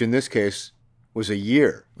 which in this case was a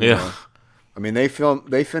year. Yeah. Know? I mean, they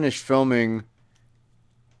finished filming.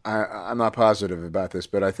 I'm not positive about this,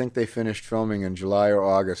 but I think they finished filming in July or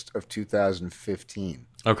August of 2015.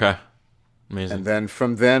 Okay. Amazing. And then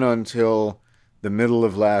from then until the middle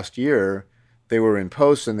of last year, they were in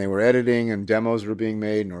post and they were editing and demos were being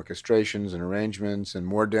made and orchestrations and arrangements and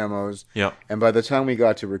more demos. Yeah. And by the time we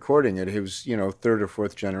got to recording it, it was, third or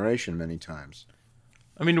fourth generation many times.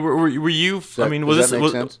 I mean, were you? That, I mean, does that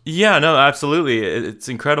make sense? Yeah, no, absolutely. It's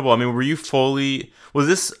incredible. I mean, were you fully? Was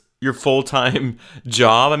this your full-time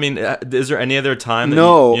job? I mean, is there any other time?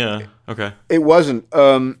 No. Yeah. Okay. It wasn't.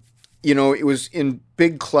 It was in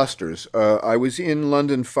big clusters. I was in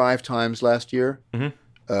London 5 times last year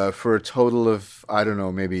for a total of, I don't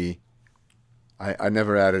know, maybe, I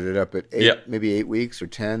never added it up, but maybe 8 weeks or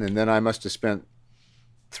 10. And then I must have spent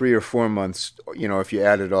 3 or 4 months, if you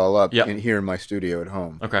add it all up, here in my studio at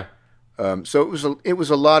home. Okay. So it was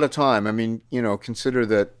a lot of time. I mean, consider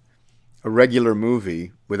that a regular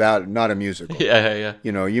movie not a musical. Yeah.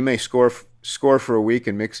 You may score for a week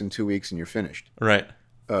and mix in 2 weeks and you're finished. Right.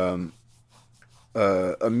 Even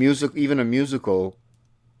a musical.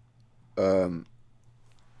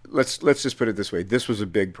 Let's just put it this way: this was a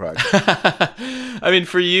big project. I mean,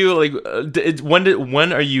 for you, like,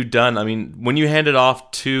 when are you done? I mean, when you hand it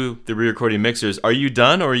off to the re-recording mixers, are you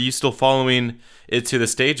done, or are you still following it to the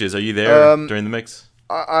stages? Are you there during the mix?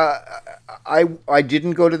 I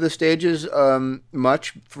didn't go to the stages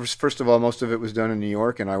much. First of all, most of it was done in New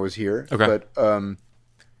York, and I was here. Okay.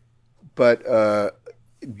 But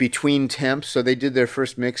between temps, so they did their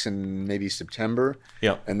first mix in maybe September.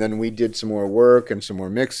 Yeah. And then we did some more work and some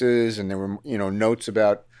more mixes, and there were notes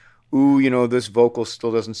about, this vocal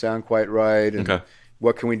still doesn't sound quite right, and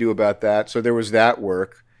what can we do about that? So there was that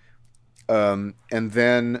work, and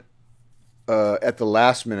then at the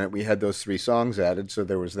last minute we had those 3 songs added, so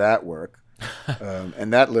there was that work,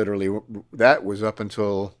 and that was up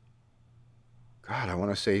until, God, I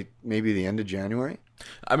want to say maybe the end of January.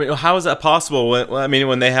 I mean, how is that possible?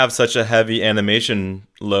 When they have such a heavy animation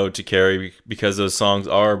load to carry because those songs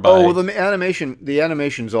are by... Oh, well, the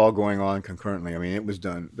animation's all going on concurrently. I mean, it was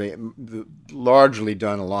done. Largely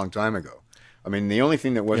done a long time ago. I mean, the only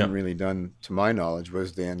thing that wasn't really done, to my knowledge,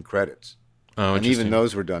 was the end credits. Oh, and even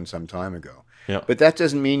those were done some time ago. Yeah. But that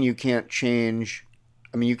doesn't mean you can't change...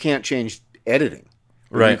 I mean, you can't change editing.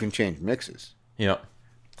 Right. You can change mixes. Yeah.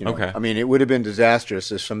 Okay. I mean, it would have been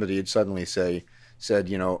disastrous if somebody had suddenly said,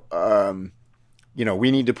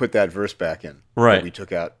 we need to put that verse back in that we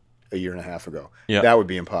took out a year and a half ago. Yeah. That would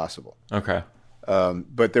be impossible. Okay.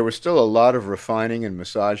 But there was still a lot of refining and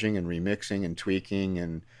massaging and remixing and tweaking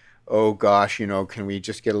and, oh gosh, can we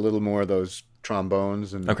just get a little more of those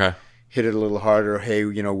trombones and hit it a little harder? Hey,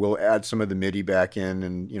 we'll add some of the MIDI back in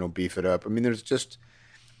and, beef it up. I mean,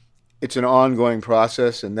 it's an ongoing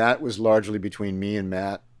process, and that was largely between me and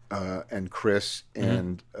Matt and Chris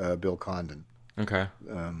and Bill Condon. Okay.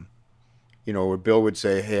 Where Bill would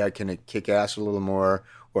say, hey, can it kick ass a little more?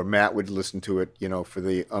 Or Matt would listen to it, for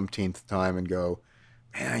the umpteenth time and go,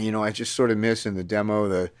 man, I just sort of miss in the demo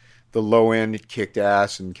the low end kicked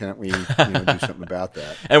ass, and can't we do something about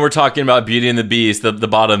that? And we're talking about Beauty and the Beast, the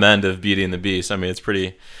bottom end of Beauty and the Beast. I mean, it's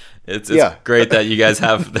great that you guys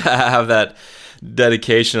have that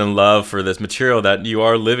dedication and love for this material that you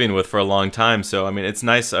are living with for a long time. So, I mean, it's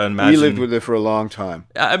nice. I imagine we lived with it for a long time.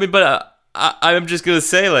 I mean, but I'm just gonna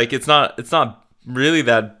say, like, it's not really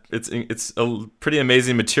that. It's a pretty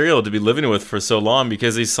amazing material to be living with for so long,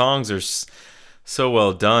 because these songs are so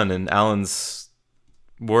well done, and Alan's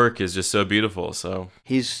work is just so beautiful. So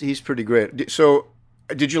he's pretty great. So,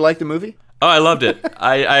 did you like the movie? Oh, I loved it.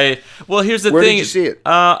 Well, here's the thing. Where did you see it?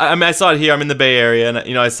 I mean, I saw it here. I'm in the Bay Area,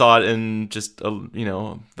 and I saw it in just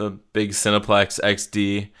the big Cineplex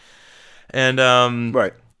XD, and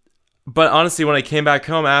right. But honestly, when I came back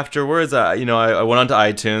home afterwards, I went onto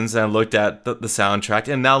iTunes and I looked at the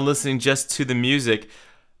soundtrack, and now listening just to the music.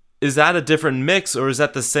 Is that a different mix, or is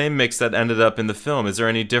that the same mix that ended up in the film? Is there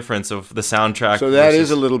any difference of the soundtrack? So that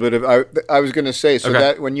is a little bit of. I was going to say. So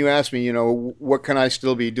that when you asked me, what can I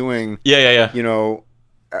still be doing? Yeah.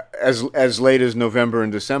 As late as November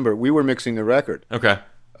and December, we were mixing the record. Okay.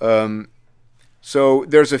 So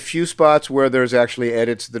there's a few spots where there's actually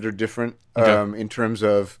edits that are different in terms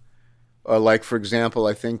of, like, for example,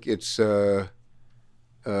 I think it's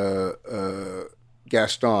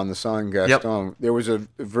Gaston, the song Gaston. Yep. There was a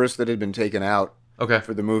verse that had been taken out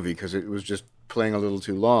for the movie because it was just playing a little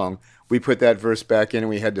too long. We put that verse back in, and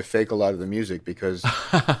we had to fake a lot of the music because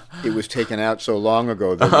it was taken out so long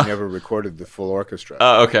ago that we never recorded the full orchestra.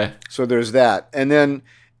 Oh, okay. So there's that. And then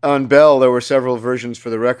on Bell, there were several versions for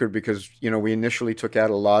the record because, we initially took out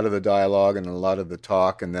a lot of the dialogue and a lot of the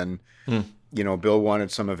talk, and then, Bill wanted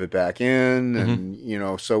some of it back in,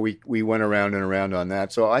 and, so we went around and around on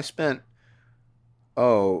that. So I spent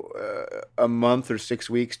a month or 6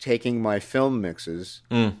 weeks taking my film mixes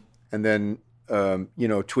Mm. and then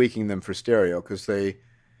tweaking them for stereo, because they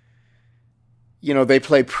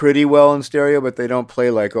play pretty well in stereo, but they don't play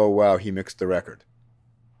like, oh wow, he mixed the record.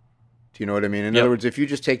 Do you know what I mean? In Yep. other words, if you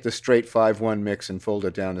just take the straight 5/1 mix and fold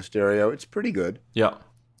it down to stereo, it's pretty good. Yeah.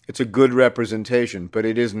 It's a good representation, but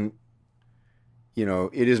it isn't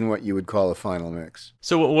what you would call a final mix.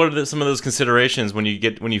 So what are some of those considerations when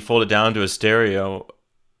you fold it down to a stereo?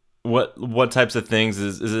 What types of things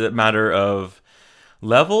is it a matter of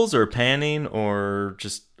levels or panning or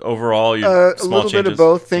just overall your A small little changes? bit of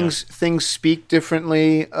both. Yeah. Things speak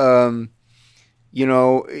differently.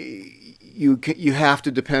 You have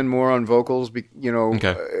to depend more on vocals.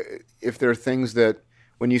 Okay. If there are things that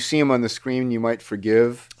when you see them on the screen, you might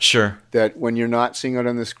forgive. Sure. That when you're not seeing it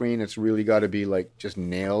on the screen, it's really got to be like just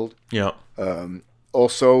nailed. Yeah.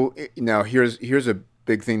 Also, now here's a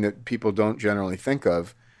big thing that people don't generally think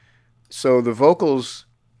of. So the vocals,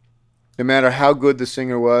 no matter how good the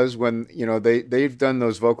singer was, when they've done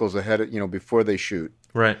those vocals ahead of before they shoot.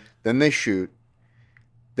 Right. Then they shoot.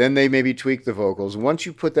 Then they maybe tweak the vocals. Once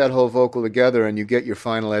you put that whole vocal together and you get your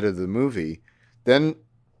final edit of the movie, then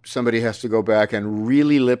somebody has to go back and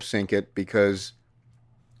really lip sync it, because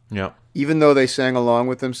Yeah. even though they sang along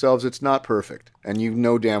with themselves, it's not perfect. And you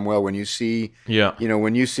know damn well when you see, Yeah.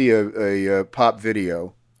 when you see a pop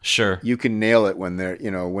video, Sure. you can nail it when they're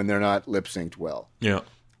not lip synced well. Yeah.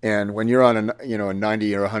 And when you're on a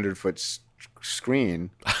 90 or 100-foot screen,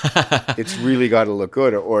 it's really got to look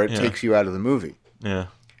good, or it takes you out of the movie. Yeah.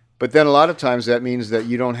 But then a lot of times that means that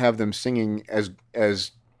you don't have them singing as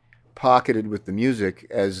pocketed with the music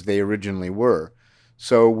as they originally were.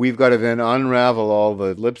 So we've got to then unravel all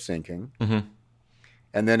the lip syncing. Mm-hmm.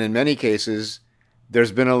 And then in many cases,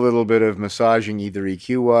 there's been a little bit of massaging, either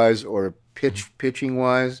EQ-wise or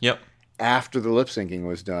pitching-wise, Yep. after the lip syncing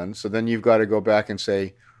was done. So then you've got to go back and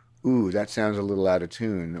say, ooh, that sounds a little out of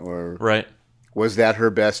tune, or Right. was that her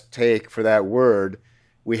best take for that word?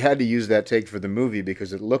 We had to use that take for the movie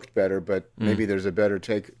because it looked better, but maybe there's a better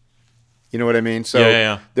take. You know what I mean? So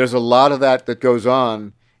Yeah. there's a lot of that goes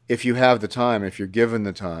on if you have the time, if you're given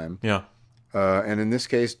the time. Yeah. And in this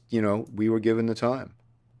case, we were given the time.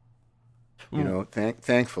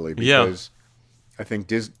 Thankfully, Yeah. because I think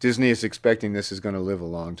Disney is expecting this is going to live a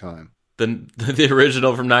long time. The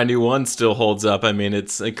original from '91 still holds up. I mean,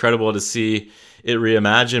 it's incredible to see it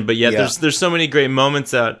reimagined, but yet there's so many great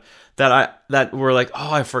moments that were like,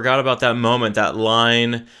 oh, I forgot about that moment, that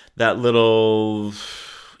line, that little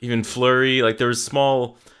even flurry. Like there were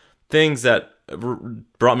small things that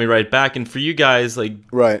brought me right back. And for you guys, like,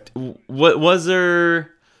 Right. what was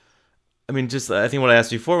there? I mean, just I think what I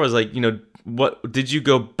asked before was like, what did you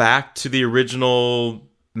go back to the original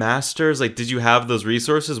masters? Like, did you have those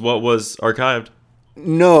resources? What was archived?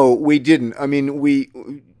 No, we didn't. I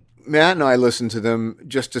mean, Matt and I listened to them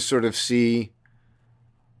just to sort of see,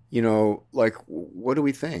 like, what do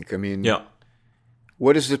we think? I mean, Yeah.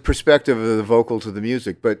 what is the perspective of the vocal to the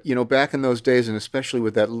music? But, back in those days, and especially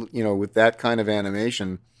with that, with that kind of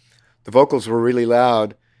animation, the vocals were really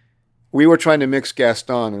loud. We were trying to mix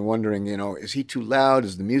Gaston and wondering, is he too loud?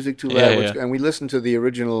 Is the music too loud? Yeah. And we listened to the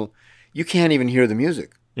original. You can't even hear the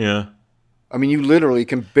music. Yeah. I mean, you literally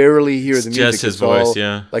can barely hear the music. Just his voice,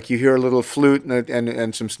 yeah. Like you hear a little flute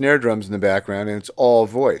and some snare drums in the background, and it's all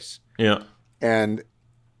voice. Yeah. And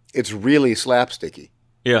it's really slapsticky.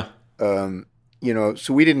 Yeah.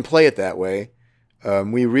 So we didn't play it that way.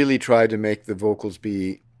 We really tried to make the vocals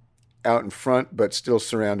be out in front, but still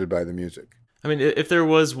surrounded by the music. I mean, if there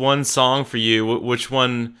was one song for you, which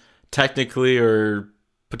one technically or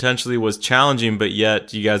potentially was challenging, but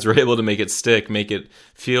yet you guys were able to make it stick, make it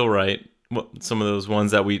feel right? Some of those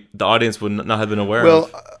ones that the audience would not have been aware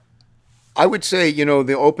of. Well, I would say,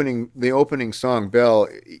 the opening song, Belle,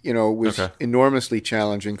 was enormously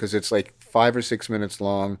challenging because it's like 5 or 6 minutes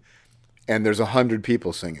long, and there's 100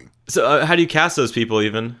 people singing. So how do you cast those people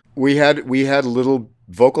even? We had little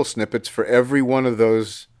vocal snippets for every one of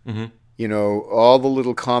those. Mm-hmm. All the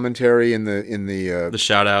little commentary in the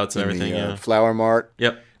shout outs and everything. Yeah. Flower Mart.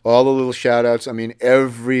 Yep. All the little shout outs. I mean,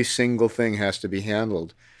 every single thing has to be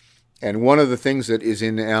handled. And one of the things that is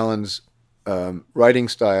in Alan's writing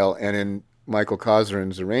style and in Michael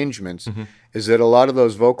Coszern's arrangements is that a lot of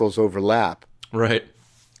those vocals overlap. Right.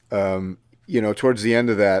 Towards the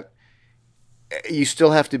end of that, you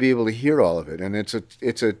still have to be able to hear all of it. And it's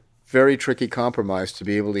a very tricky compromise to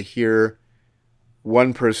be able to hear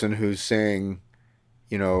one person who's saying,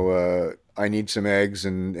 I need some eggs,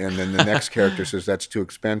 and then the next character says that's too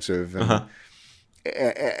expensive. And,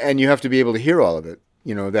 and you have to be able to hear all of it.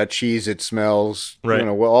 That cheese, it smells, right.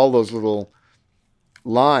 All those little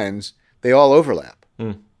lines, they all overlap.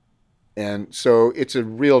 Mm. And so it's a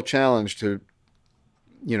real challenge to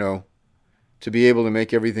be able to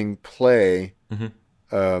make everything play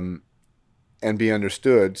and be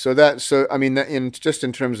understood. So I mean, in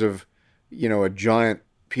terms of, a giant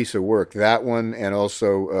piece of work, that one, and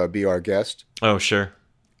also Be Our Guest. Oh, sure.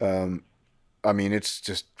 I mean, it's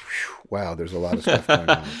just, wow, there's a lot of stuff going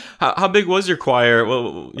on. How big was your choir?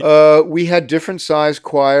 Well, we had different size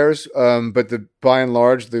choirs, but by and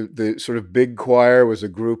large, the sort of big choir was a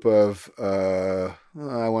group of, I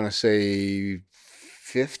want to say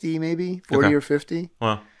 50, maybe 40 or 50.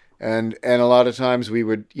 Wow. And a lot of times we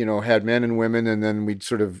would, had men and women, and then we'd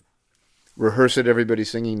sort of rehearse it, everybody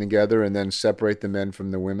singing together, and then separate the men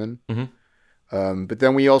from the women. Mm-hmm. But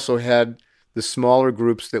then we also had the smaller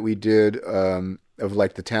groups that we did of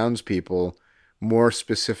like the townspeople, more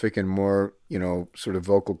specific and more, sort of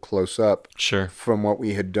vocal close up. Sure. From what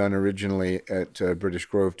we had done originally at British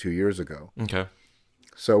Grove 2 years ago. Okay.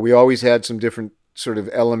 So we always had some different sort of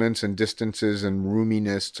elements and distances and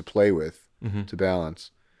roominess to play with, to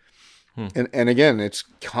balance. And again, it's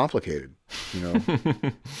complicated,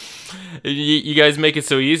 You guys make it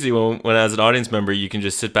so easy when as an audience member you can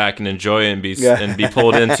just sit back and enjoy it and be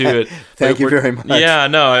pulled into it. Thank you very much. Yeah,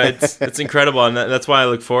 no, it's incredible, and that's why I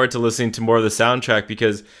look forward to listening to more of the soundtrack,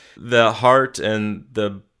 because the heart and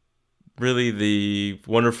the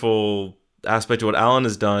wonderful aspect of what Alan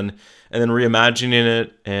has done, and then reimagining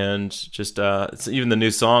it, and just even the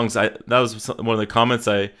new songs. That was one of the comments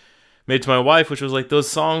I made to my wife, which was like, those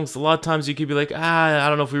songs, a lot of times you could be like, I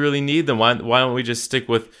don't know if we really need them. Why don't we just stick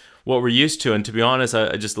with what we're used to? And to be honest,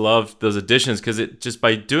 I just loved those additions, because it just,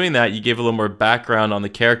 by doing that, you gave a little more background on the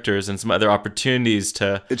characters and some other opportunities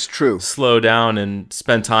to it's true slow down and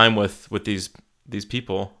spend time with these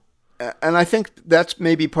people. And I think that's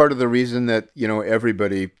maybe part of the reason that,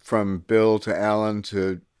 everybody from Bill to Alan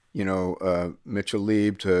to, Mitchell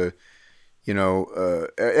Lieb to,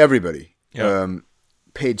 everybody,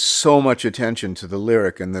 paid so much attention to the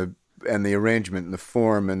lyric and the arrangement and the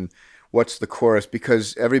form and what's the chorus,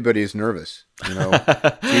 because everybody is nervous.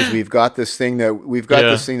 Geez, we've got this thing that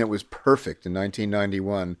was perfect in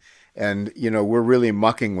 1991, and we're really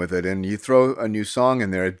mucking with it. And you throw a new song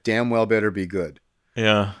in there, it damn well better be good.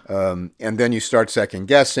 Yeah. And then you start second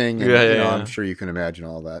guessing, and I'm sure you can imagine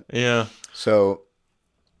all that. Yeah. So,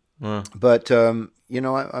 Wow. But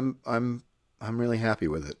I'm really happy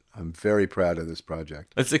with it. I'm very proud of this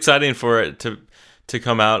project. It's exciting for it to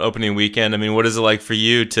come out opening weekend. I mean, what is it like for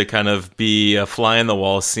you to kind of be a fly on the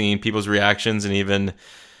wall, seeing people's reactions and even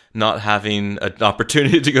not having an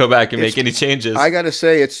opportunity to go back and make any changes? I got to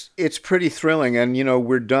say, it's pretty thrilling, and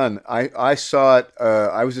we're done. I saw it.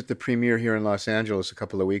 I was at the premiere here in Los Angeles a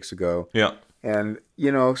couple of weeks ago. Yeah. And,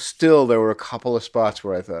 still there were a couple of spots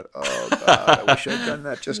where I thought, oh, God, I wish I'd done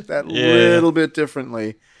that just that little bit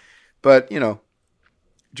differently. But,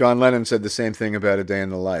 John Lennon said the same thing about A Day in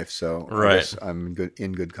the Life, so I guess I'm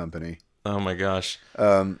in good company. Oh, my gosh.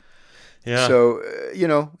 Yeah. So,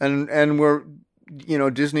 and we're,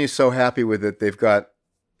 Disney is so happy with it. They've got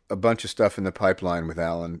a bunch of stuff in the pipeline with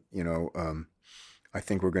Alan. I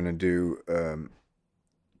think we're going to do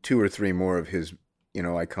 2 or 3 more of his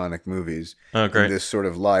iconic movies. Oh, great. In this sort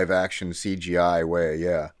of live action CGI way.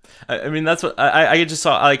 Yeah. I mean, that's what I just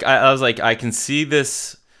saw. Like, I was like, I can see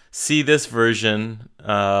this version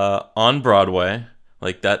on Broadway.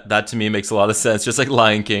 Like that to me makes a lot of sense. Just like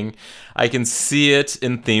Lion King, I can see it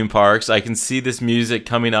in theme parks. I can see this music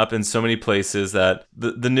coming up in so many places that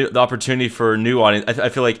the opportunity for a new audience. I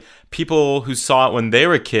feel like people who saw it when they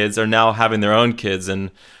were kids are now having their own kids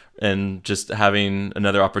and just having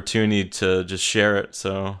another opportunity to just share it.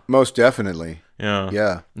 So most definitely.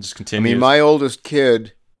 Yeah. Just continue. I mean, my oldest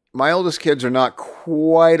kids are not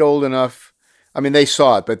quite old enough. I mean, they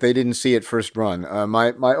saw it, but they didn't see it first run.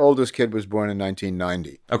 My oldest kid was born in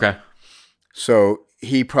 1990. Okay. So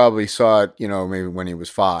he probably saw it, maybe when he was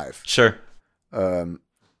 5. Sure.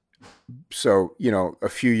 So, a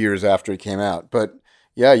few years after it came out. But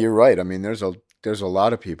yeah, you're right. I mean, there's a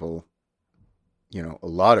lot of people,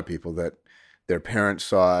 that their parents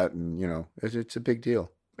saw it, and, it's a big deal.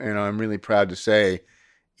 And I'm really proud to say,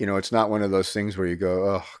 it's not one of those things where you go,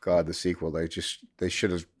 oh God, the sequel, they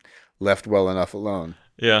should have left well enough alone.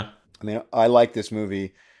 Yeah. I mean, I like this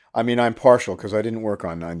movie. I mean, I'm partial because I didn't work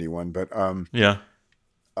on 91, but yeah,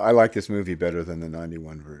 I like this movie better than the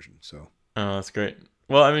 91 version. So. Oh, that's great.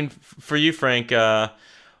 Well, I mean, for you, Frank,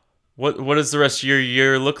 what does the rest of your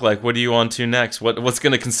year look like? What are you on to next? What's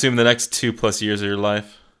going to consume the next 2+ years of your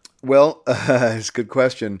life? Well, it's a good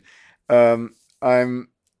question. I'm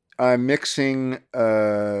I'm mixing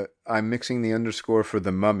the underscore for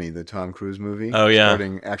The Mummy, the Tom Cruise movie. Oh yeah.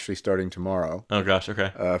 Starting tomorrow. Oh gosh.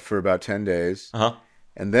 Okay. For about 10 days. Uh huh.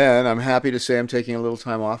 And then I'm happy to say I'm taking a little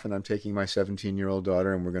time off, and I'm taking my 17-year-old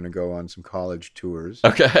daughter, and we're going to go on some college tours.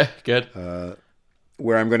 Okay. Good.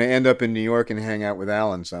 Where I'm going to end up in New York and hang out with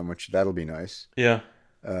Alan some, which that'll be nice. Yeah.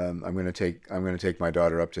 I'm going to take my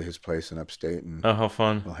daughter up to his place in upstate, and Oh, how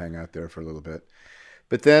fun. we'll hang out there for a little bit.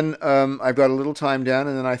 But then I've got a little time down,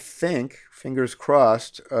 and then I think, fingers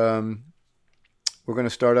crossed, we're going to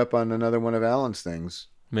start up on another one of Alan's things.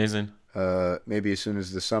 Amazing. Maybe as soon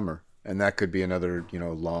as the summer, and that could be another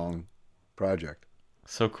long project.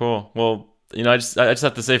 So cool. Well, I just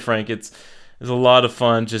have to say, Frank, it's a lot of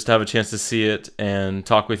fun just to have a chance to see it and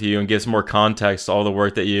talk with you and give some more context to all the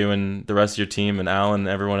work that you and the rest of your team and Alan and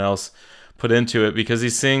everyone else put into it, because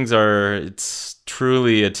these things it's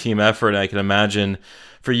truly a team effort. And I can imagine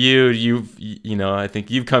for you, I think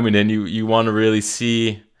you've coming in, you want to really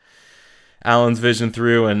see Alan's vision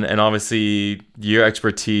through, and obviously your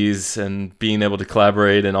expertise and being able to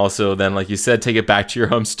collaborate, and also then, like you said, take it back to your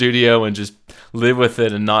home studio and just live with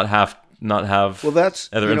it and not have that's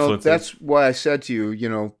other influences. That's why I said to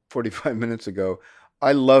you 45 minutes ago,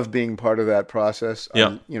 I love being part of that process.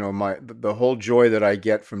 Yeah. The whole joy that I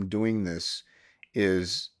get from doing this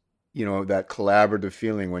is that collaborative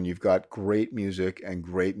feeling when you've got great music and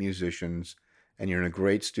great musicians, and you're in a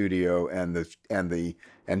great studio, and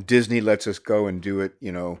Disney lets us go and do it.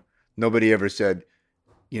 Nobody ever said,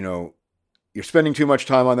 you're spending too much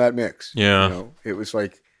time on that mix. Yeah. It was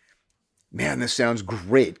like, man, this sounds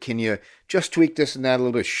great. Can you just tweak this and that a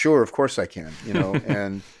little bit? Sure, of course I can.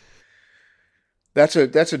 And that's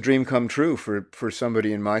a dream come true for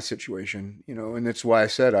somebody in my situation. And that's why I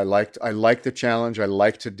said I like the challenge. I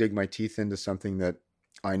like to dig my teeth into something that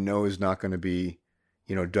I know is not going to be,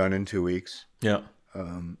 done in 2 weeks. Yeah.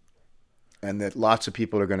 And that lots of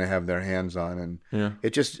people are going to have their hands on, and yeah,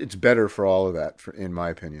 it's better for all of that, in my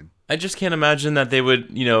opinion. I just can't imagine that they would,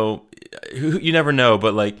 you never know,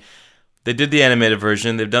 but like they did the animated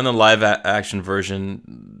version, they've done the live action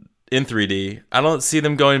version in 3D. I don't see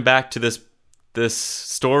them going back to this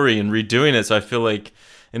story and redoing it. So I feel like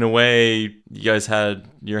in a way you guys had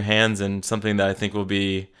your hands in something that I think will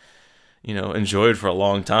be, enjoyed for a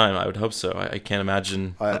long time. I would hope so. I can't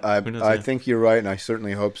imagine. I think you're right, and I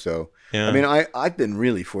certainly hope so. Yeah. I mean, I've been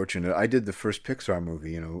really fortunate. I did the first Pixar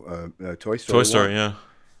movie, Toy Story. Toy Story, yeah.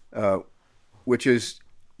 Which is,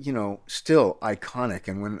 still iconic.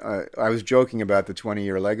 And when I was joking about the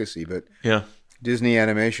 20-year legacy, but yeah, Disney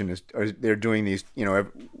Animation they're doing these,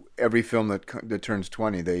 every film that turns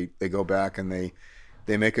 20, they go back and they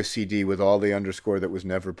make a CD with all the underscore that was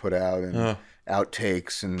never put out, and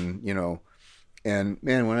outtakes, and and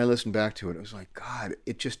man, when I listened back to it, it was like, God,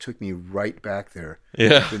 it just took me right back there.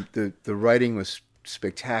 Yeah. The writing was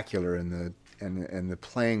spectacular, and the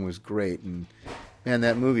playing was great, and man,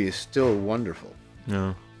 that movie is still wonderful.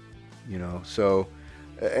 Yeah. So,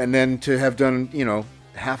 and then to have done,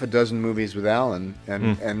 half a dozen movies with Alan,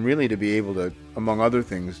 and really to be able to, among other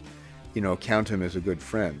things, count him as a good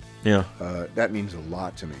friend. Yeah. That means a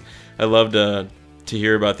lot to me. I loved to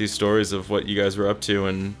hear about these stories of what you guys were up to,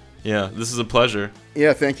 and yeah, this is a pleasure.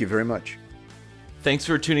 Yeah, thank you very much. Thanks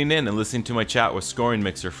for tuning in and listening to my chat with scoring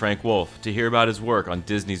mixer Frank Wolf to hear about his work on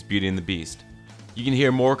Disney's Beauty and the Beast. You can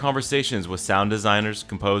hear more conversations with sound designers,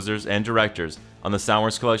 composers, and directors on the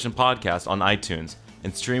Soundworks Collection podcast on iTunes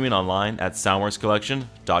and streaming online at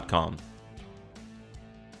soundworkscollection.com.